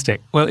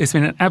 fantastic. Well, it's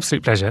been an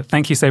absolute pleasure.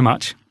 Thank you so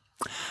much.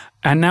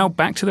 And now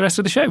back to the rest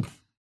of the show.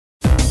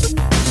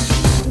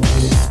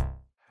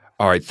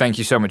 All right. Thank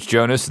you so much,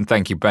 Jonas, and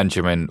thank you,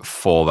 Benjamin,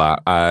 for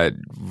that.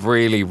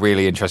 Really,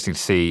 really interesting to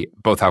see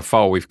both how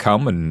far we've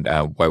come and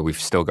where we've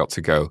still got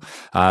to go.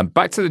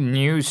 Back to the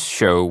news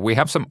show, we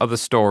have some other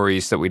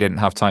stories that we didn't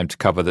have time to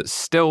cover that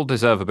still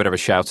deserve a bit of a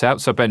shout out.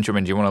 So,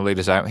 Benjamin, do you want to lead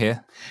us out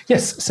here?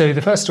 Yes. So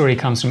the first story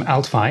comes from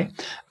AltFi,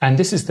 and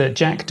this is that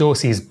Jack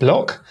Dorsey's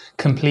Block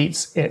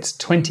completes its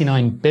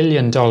 $29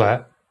 billion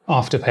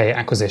Afterpay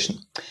acquisition.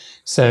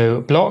 So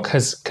Block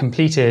has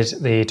completed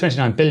the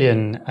 $29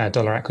 billion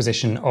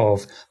acquisition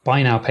of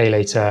buy now, pay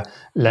later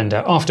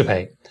lender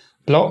Afterpay.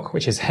 Block,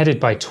 which is headed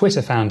by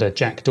Twitter founder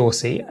Jack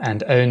Dorsey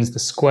and owns the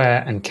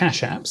Square and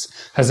Cash apps,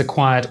 has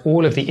acquired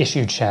all of the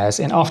issued shares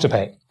in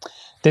Afterpay.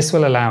 This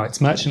will allow its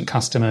merchant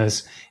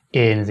customers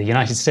in the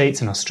United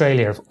States and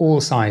Australia of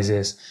all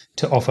sizes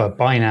to offer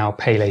buy now,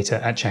 pay later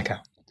at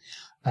checkout.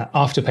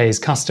 Afterpay's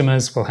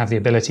customers will have the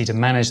ability to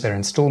manage their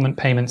installment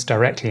payments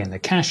directly in the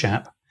Cash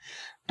app,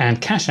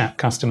 and Cash App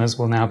customers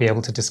will now be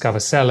able to discover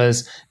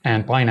sellers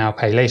and buy now,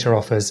 pay later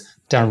offers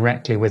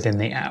directly within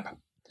the app.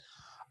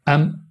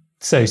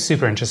 So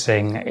super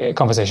interesting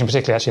conversation,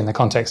 particularly actually in the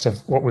context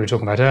of what we were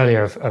talking about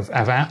earlier of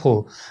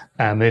Apple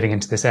moving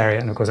into this area.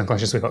 And of course, I'm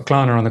conscious we've got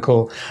Klarna on the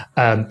call.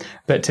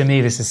 But to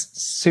me, this is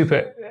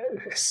super,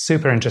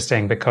 super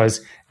interesting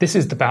because this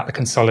is about the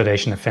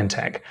consolidation of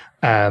fintech.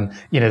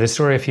 The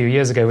story a few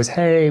years ago was,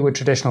 hey, would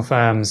traditional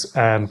firms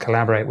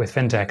collaborate with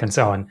fintech and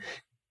so on?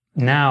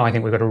 Now I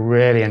think we've got a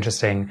really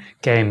interesting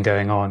game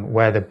going on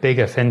where the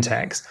bigger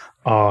fintechs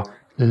are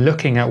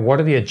looking at what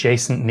are the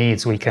adjacent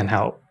needs we can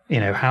help.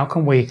 How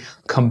can we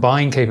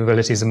combine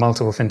capabilities of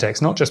multiple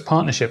fintechs, not just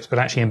partnerships, but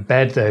actually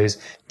embed those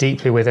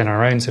deeply within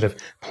our own sort of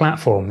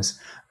platforms.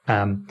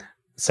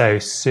 So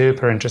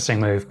super interesting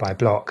move by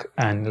Block,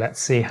 and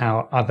let's see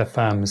how other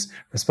firms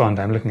respond.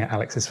 I'm looking at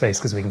Alex's face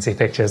because we can see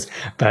pictures,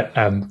 but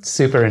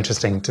super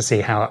interesting to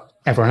see how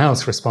everyone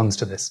else responds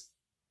to this.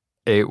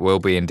 It will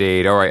be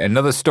indeed. All right,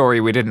 another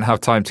story we didn't have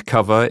time to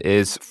cover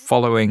is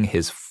following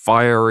his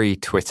fiery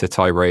Twitter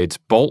tirades,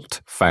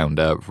 Bolt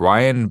founder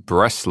Ryan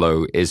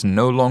Breslow is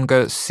no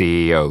longer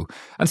CEO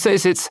and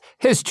says it's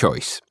his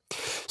choice.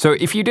 So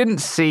if you didn't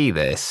see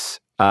this,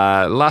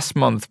 last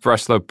month,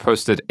 Breslow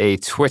posted a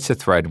Twitter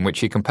thread in which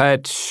he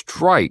compared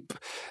Stripe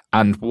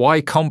and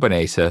Y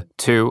Combinator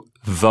to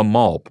the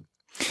mob.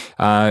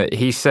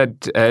 He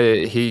said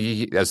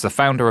he, as the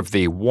founder of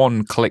the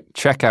one-click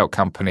checkout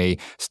company,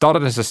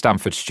 started as a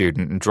Stanford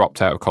student and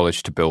dropped out of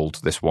college to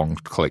build this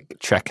one-click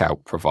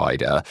checkout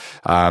provider.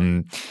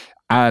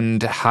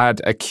 And had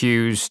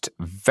accused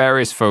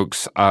various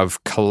folks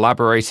of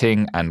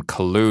collaborating and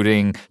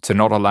colluding to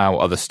not allow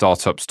other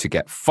startups to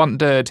get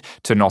funded,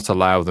 to not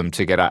allow them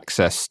to get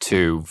access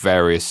to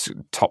various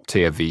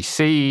top-tier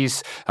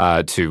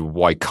VCs, to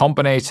Y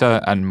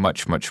Combinator, and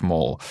much, much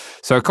more.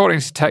 So according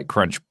to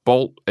TechCrunch,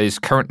 Bolt is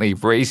currently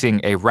raising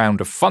a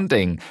round of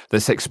funding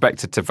that's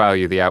expected to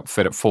value the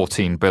outfit at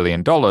 $14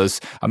 billion,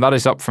 and that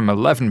is up from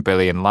 $11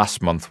 billion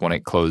last month when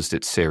it closed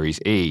its Series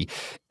E.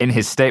 In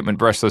his statement,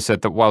 Breslow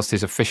said that whilst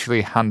he's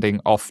officially handing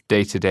off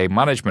day-to-day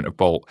management of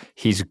Bolt,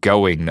 he's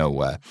going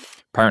nowhere.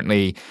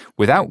 Apparently,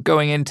 without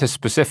going into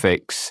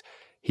specifics,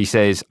 he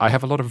says, I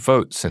have a lot of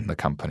votes in the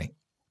company.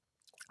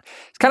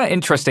 It's kind of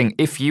interesting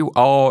if you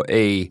are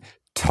a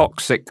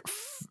toxic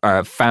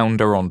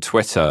founder on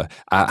Twitter,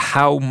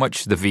 how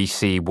much the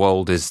VC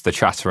world is the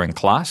chattering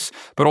class,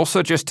 but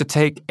also just to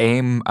take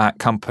aim at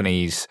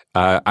companies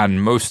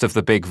and most of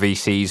the big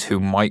VCs who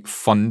might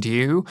fund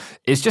you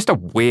is just a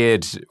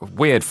weird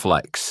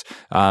flex.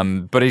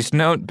 But he's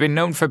been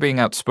known for being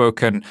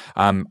outspoken.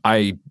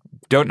 I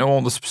don't know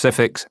all the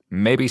specifics.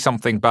 Maybe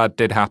something bad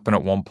did happen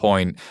at one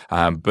point,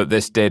 but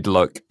this did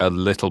look a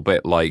little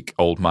bit like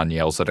old man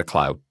yells at a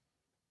cloud.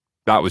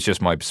 That was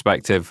just my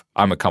perspective.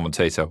 I'm a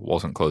commentator,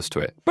 wasn't close to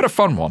it, but a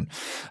fun one.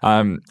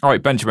 All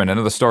right, Benjamin,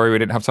 another story we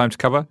didn't have time to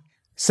cover?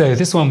 So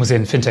this one was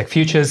in FinTech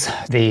Futures.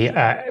 The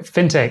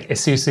FinTech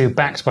Isuzu,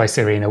 backed by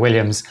Serena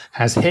Williams,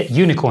 has hit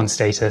unicorn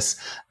status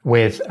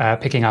with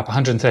picking up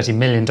 $130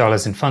 million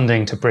in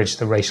funding to bridge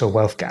the racial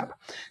wealth gap.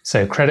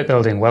 So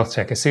credit-building wealth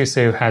tech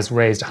Isuzu has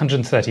raised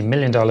 $130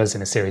 million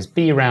in a Series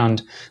B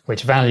round,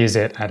 which values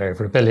it at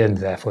over $1 billion,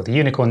 therefore the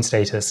unicorn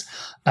status.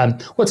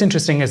 What's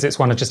interesting is it's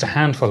one of just a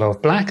handful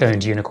of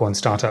black-owned unicorn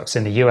startups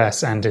in the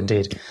US and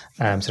indeed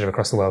sort of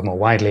across the world more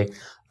widely.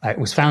 It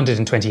was founded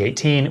in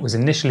 2018. It was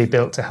initially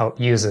built to help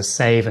users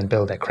save and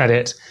build their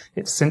credit.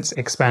 It's since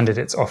expanded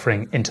its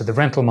offering into the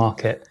rental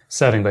market,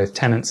 serving both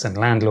tenants and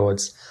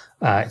landlords.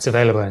 It's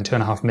available in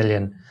 2.5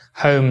 million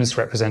homes,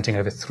 representing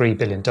over $3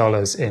 billion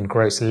in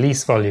gross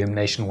lease volume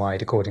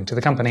nationwide, according to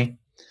the company.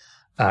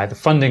 The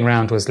funding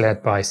round was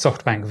led by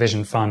SoftBank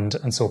Vision Fund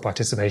and saw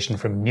participation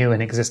from new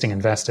and existing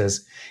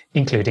investors,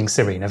 including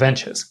Serena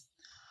Ventures.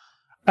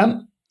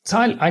 So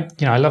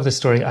I love this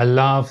story. I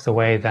love the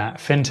way that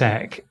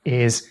fintech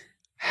is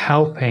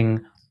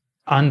helping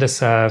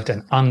underserved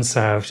and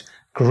unserved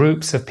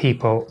groups of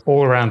people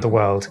all around the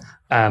world.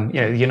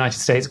 The United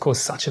States, of course,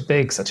 such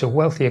a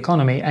wealthy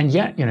economy, and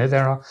yet,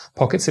 there are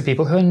pockets of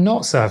people who are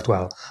not served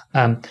well.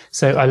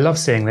 So I love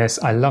seeing this.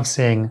 I love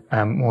seeing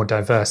more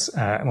diverse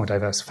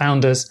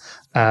founders.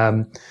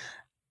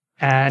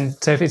 And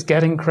so if it's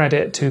getting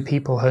credit to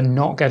people who are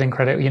not getting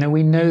credit,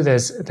 we know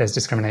there's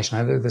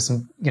discrimination.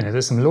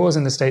 There's some laws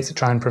in the States that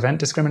try and prevent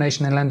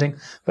discrimination in lending,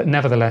 but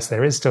nevertheless,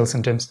 there is still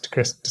some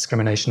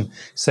discrimination.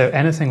 So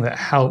anything that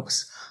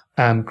helps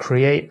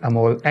create a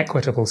more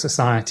equitable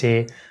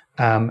society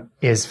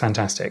is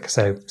fantastic.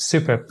 So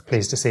super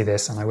pleased to see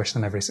this, and I wish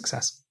them every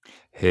success.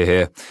 Hear,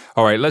 hear.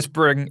 All right, let's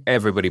bring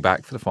everybody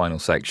back for the final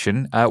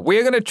section.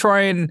 We're going to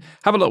try and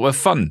have a little bit of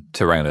fun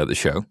to round out the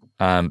show.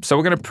 So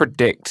we're going to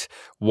predict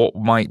what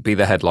might be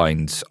the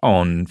headlines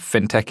on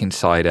FinTech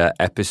Insider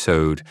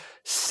episode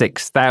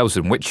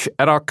 6,000, which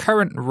at our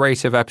current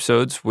rate of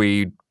episodes,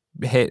 we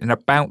hit in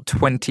about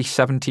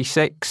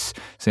 2076.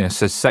 So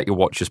set your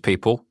watches,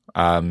 people.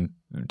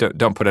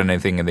 Don't put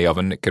anything in the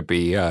oven. It could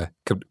be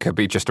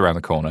just around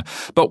the corner.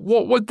 But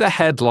what would the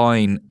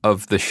headline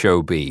of the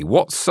show be?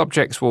 What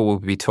subjects will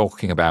we be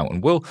talking about?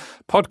 And will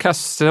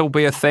podcasts still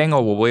be a thing,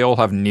 or will we all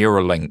have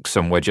Neuralinks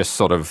and we're just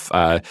sort of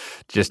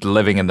just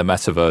living in the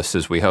metaverse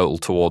as we hurtle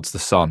towards the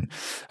sun?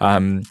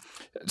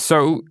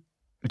 So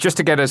just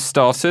to get us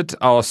started,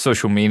 our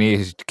social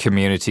media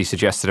community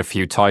suggested a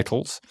few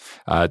titles.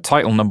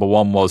 Title number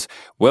 1 was,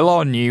 Will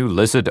Our New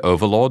Lizard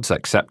Overlords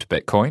Accept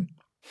Bitcoin?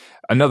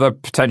 Another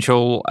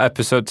potential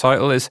episode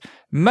title is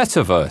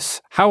Metaverse,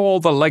 How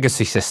All the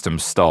Legacy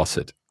Systems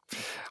Started.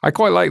 I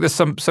quite like there's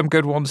some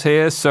good ones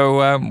here.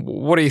 So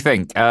what do you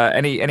think?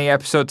 Any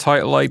episode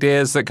title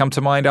ideas that come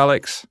to mind,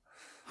 Alex?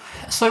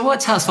 So I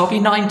worked out, so I'll be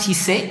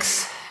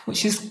 96,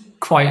 which is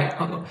quite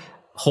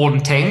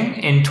haunting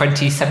in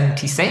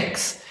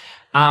 2076. So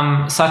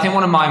I think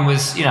one of mine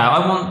was,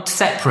 I want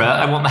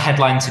the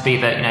headline to be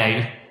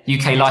that,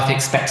 UK life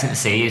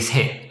expectancy is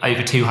hit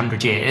over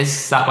 200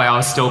 years. That way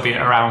I'll still be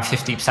at around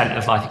 50%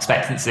 of life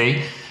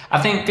expectancy.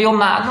 I think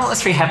beyond that, not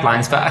necessarily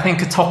headlines, but I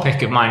think a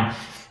topic of mine,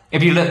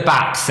 if you look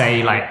back,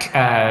 say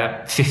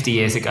 50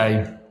 years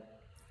ago,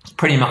 it's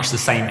pretty much the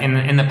same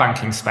in the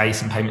banking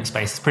space and payment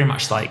space. It's pretty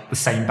much like the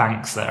same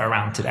banks that are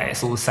around today.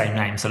 It's all the same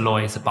names, the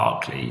Lloyds, the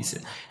Barclays,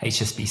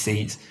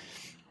 HSBCs.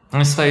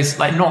 I suppose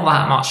like not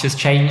that much has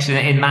changed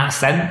in that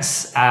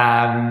sense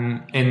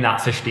in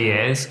that 50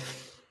 years.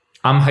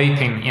 I'm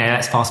hoping,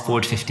 let's fast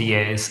forward 50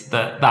 years,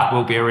 that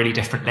will be a really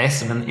different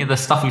list. And the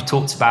stuff we've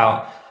talked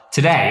about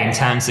today in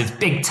terms of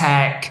big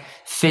tech,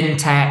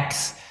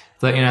 fintechs,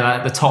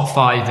 the top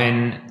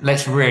 5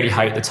 let's really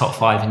hope the top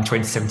 5 in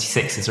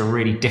 2076 is a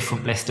really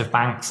different list of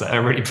banks that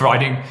are really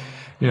providing,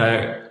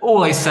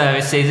 all those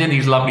services in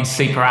these lovely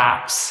super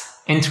apps,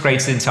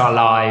 integrated into our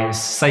lives,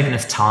 saving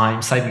us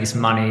time, saving us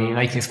money,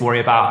 making us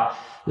worry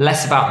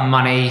less about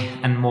money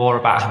and more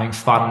about having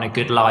fun and a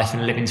good life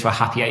and living to a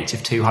happy age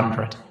of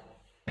 200.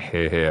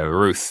 Here,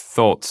 Ruth,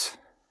 thoughts?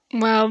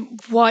 Well,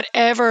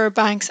 whatever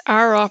banks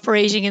are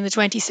operating in the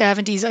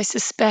 2070s, I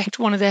suspect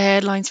one of the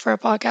headlines for a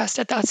podcast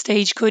at that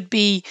stage could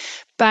be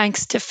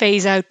banks to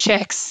phase out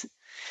checks.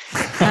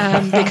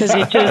 Because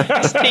it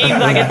just seems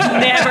like it's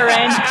never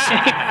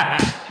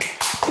ending.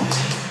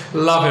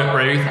 Love it,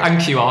 Ruth. And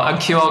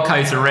QR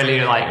codes are really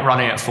like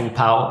running at full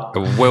pelt.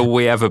 Will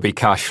we ever be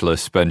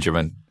cashless,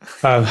 Benjamin?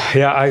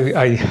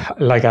 I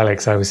like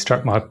Alex, I was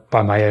struck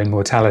by my own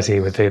mortality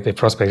with the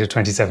prospect of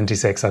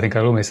 2076. I think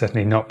I'll almost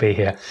certainly not be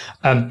here.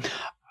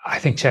 I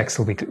think checks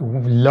will be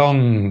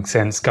long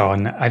since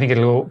gone. I think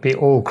it'll be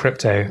all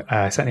crypto.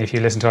 Certainly, if you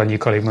listen to our new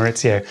colleague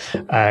Maurizio,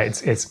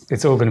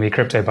 it's all going to be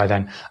crypto by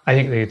then. I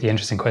think the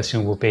interesting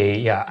question will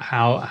be,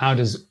 how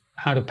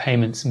do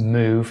payments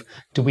move?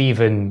 Do we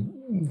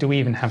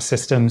even have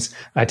systems?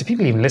 Do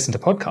people even listen to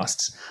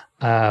podcasts?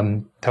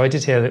 Though I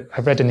did hear that,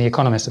 I read in The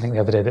Economist, I think the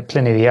other day, that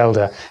Pliny the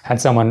Elder had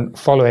someone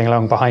following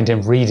along behind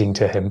him reading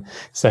to him.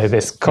 So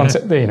this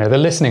concept, the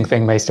listening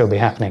thing may still be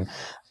happening.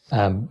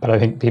 But I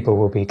think people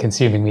will be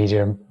consuming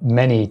media in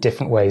many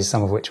different ways,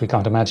 some of which we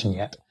can't imagine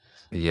yet.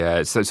 Yeah,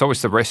 it's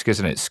always the risk,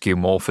 isn't it?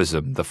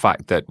 Skeuomorphism, the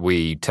fact that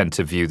we tend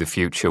to view the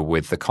future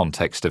with the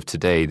context of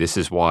today. This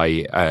is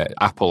why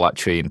Apple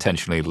actually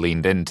intentionally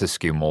leaned into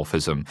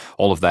skeuomorphism.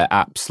 All of their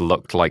apps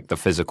looked like the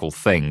physical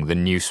thing. The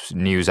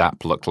news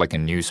app looked like a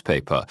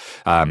newspaper.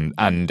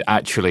 And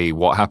actually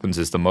what happens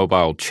is the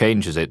mobile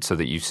changes it so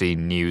that you see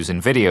news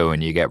and video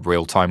and you get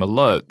real-time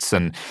alerts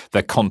and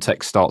the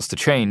context starts to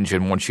change.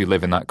 And once you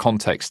live in that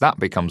context, that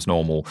becomes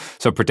normal.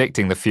 So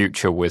predicting the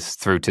future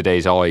through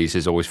today's eyes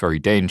is always very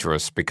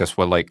dangerous, because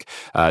we're like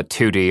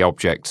 2D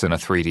objects in a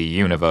 3D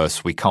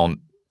universe. We can't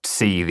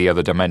see the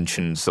other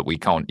dimensions that we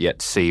can't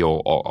yet see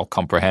or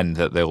comprehend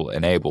that they'll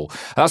enable.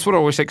 That's what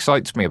always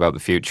excites me about the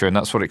future, and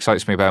that's what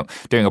excites me about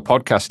doing a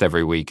podcast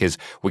every week is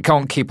we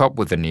can't keep up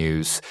with the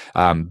news,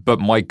 but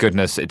my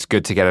goodness, it's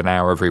good to get an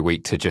hour every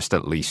week to just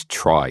at least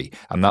try,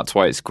 and that's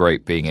why it's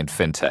great being in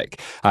fintech.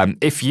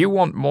 If you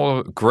want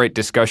more great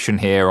discussion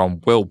here on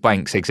will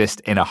banks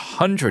exist in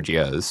 100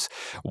 years,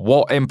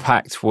 what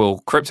impact will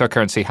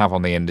cryptocurrency have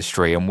on the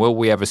industry, and will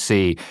we ever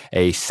see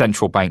a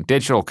central bank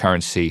digital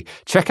currency,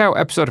 check out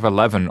episode of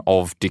 11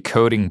 of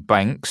Decoding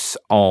Banks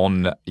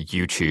on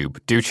YouTube.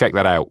 Do check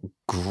that out.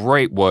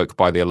 Great work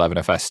by the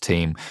 11FS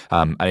team.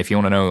 And if you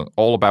want to know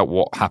all about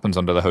what happens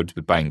under the hood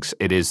with banks,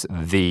 it is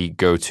the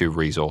go-to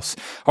resource.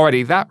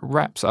 Alrighty, that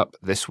wraps up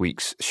this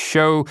week's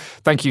show.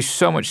 Thank you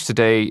so much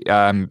today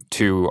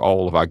to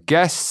all of our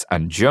guests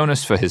and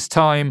Jonas for his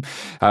time.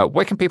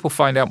 Where can people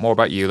find out more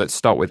about you? Let's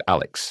start with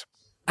Alex.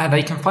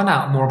 They can find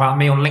out more about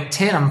me on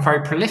LinkedIn. I'm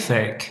very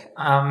prolific,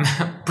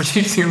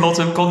 producing a lot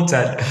of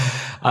content.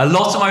 A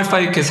lot of my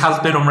focus has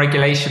been on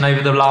regulation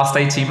over the last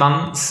 18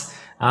 months.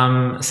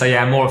 More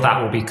of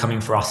that will be coming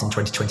for us in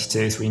 2022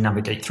 as we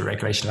navigate through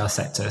regulation of our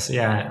sector. So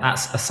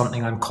that's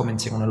something I'm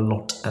commenting on a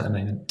lot at the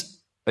moment.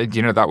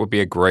 That would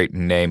be a great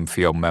name for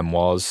your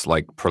memoirs,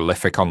 like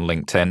prolific on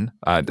LinkedIn.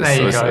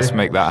 Let's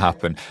make that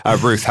happen.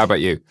 Ruth, how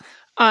about you?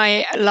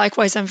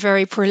 I'm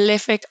very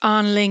prolific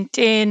on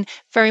LinkedIn,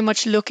 very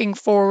much looking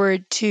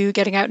forward to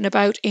getting out and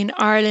about in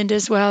Ireland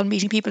as well,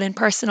 meeting people in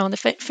person on the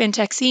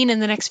fintech scene in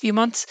the next few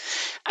months.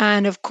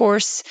 And of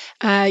course,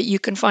 you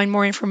can find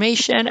more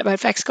information about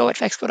Fexco at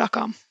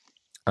fexco.com.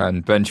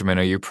 And Benjamin,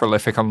 are you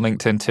prolific on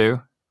LinkedIn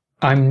too?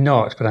 I'm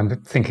not, but I'm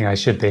thinking I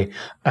should be.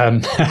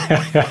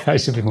 I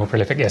should be more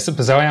prolific. Yes,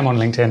 so I am on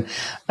LinkedIn,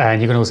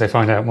 and you can also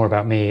find out more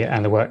about me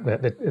and the work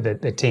that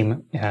the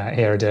team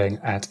here are doing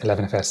at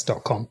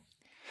 11fs.com.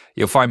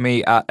 You'll find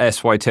me at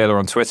SY Taylor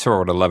on Twitter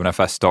or at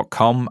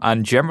 11fs.com,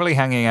 and generally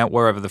hanging out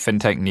wherever the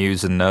fintech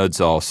news and nerds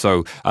are.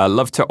 So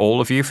love to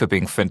all of you for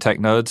being fintech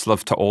nerds.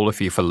 Love to all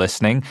of you for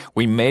listening.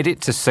 We made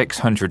it to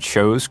 600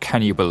 shows.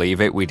 Can you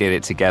believe it? We did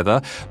it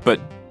together. But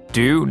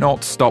do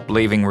not stop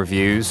leaving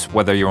reviews,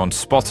 whether you're on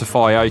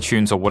Spotify,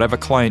 iTunes, or whatever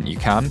client you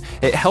can.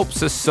 It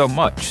helps us so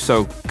much.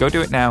 So go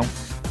do it now.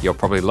 You're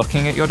probably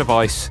looking at your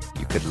device.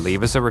 You could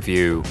leave us a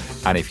review.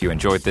 And if you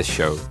enjoyed this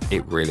show,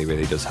 it really,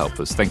 really does help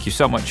us. Thank you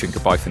so much, and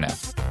goodbye for now.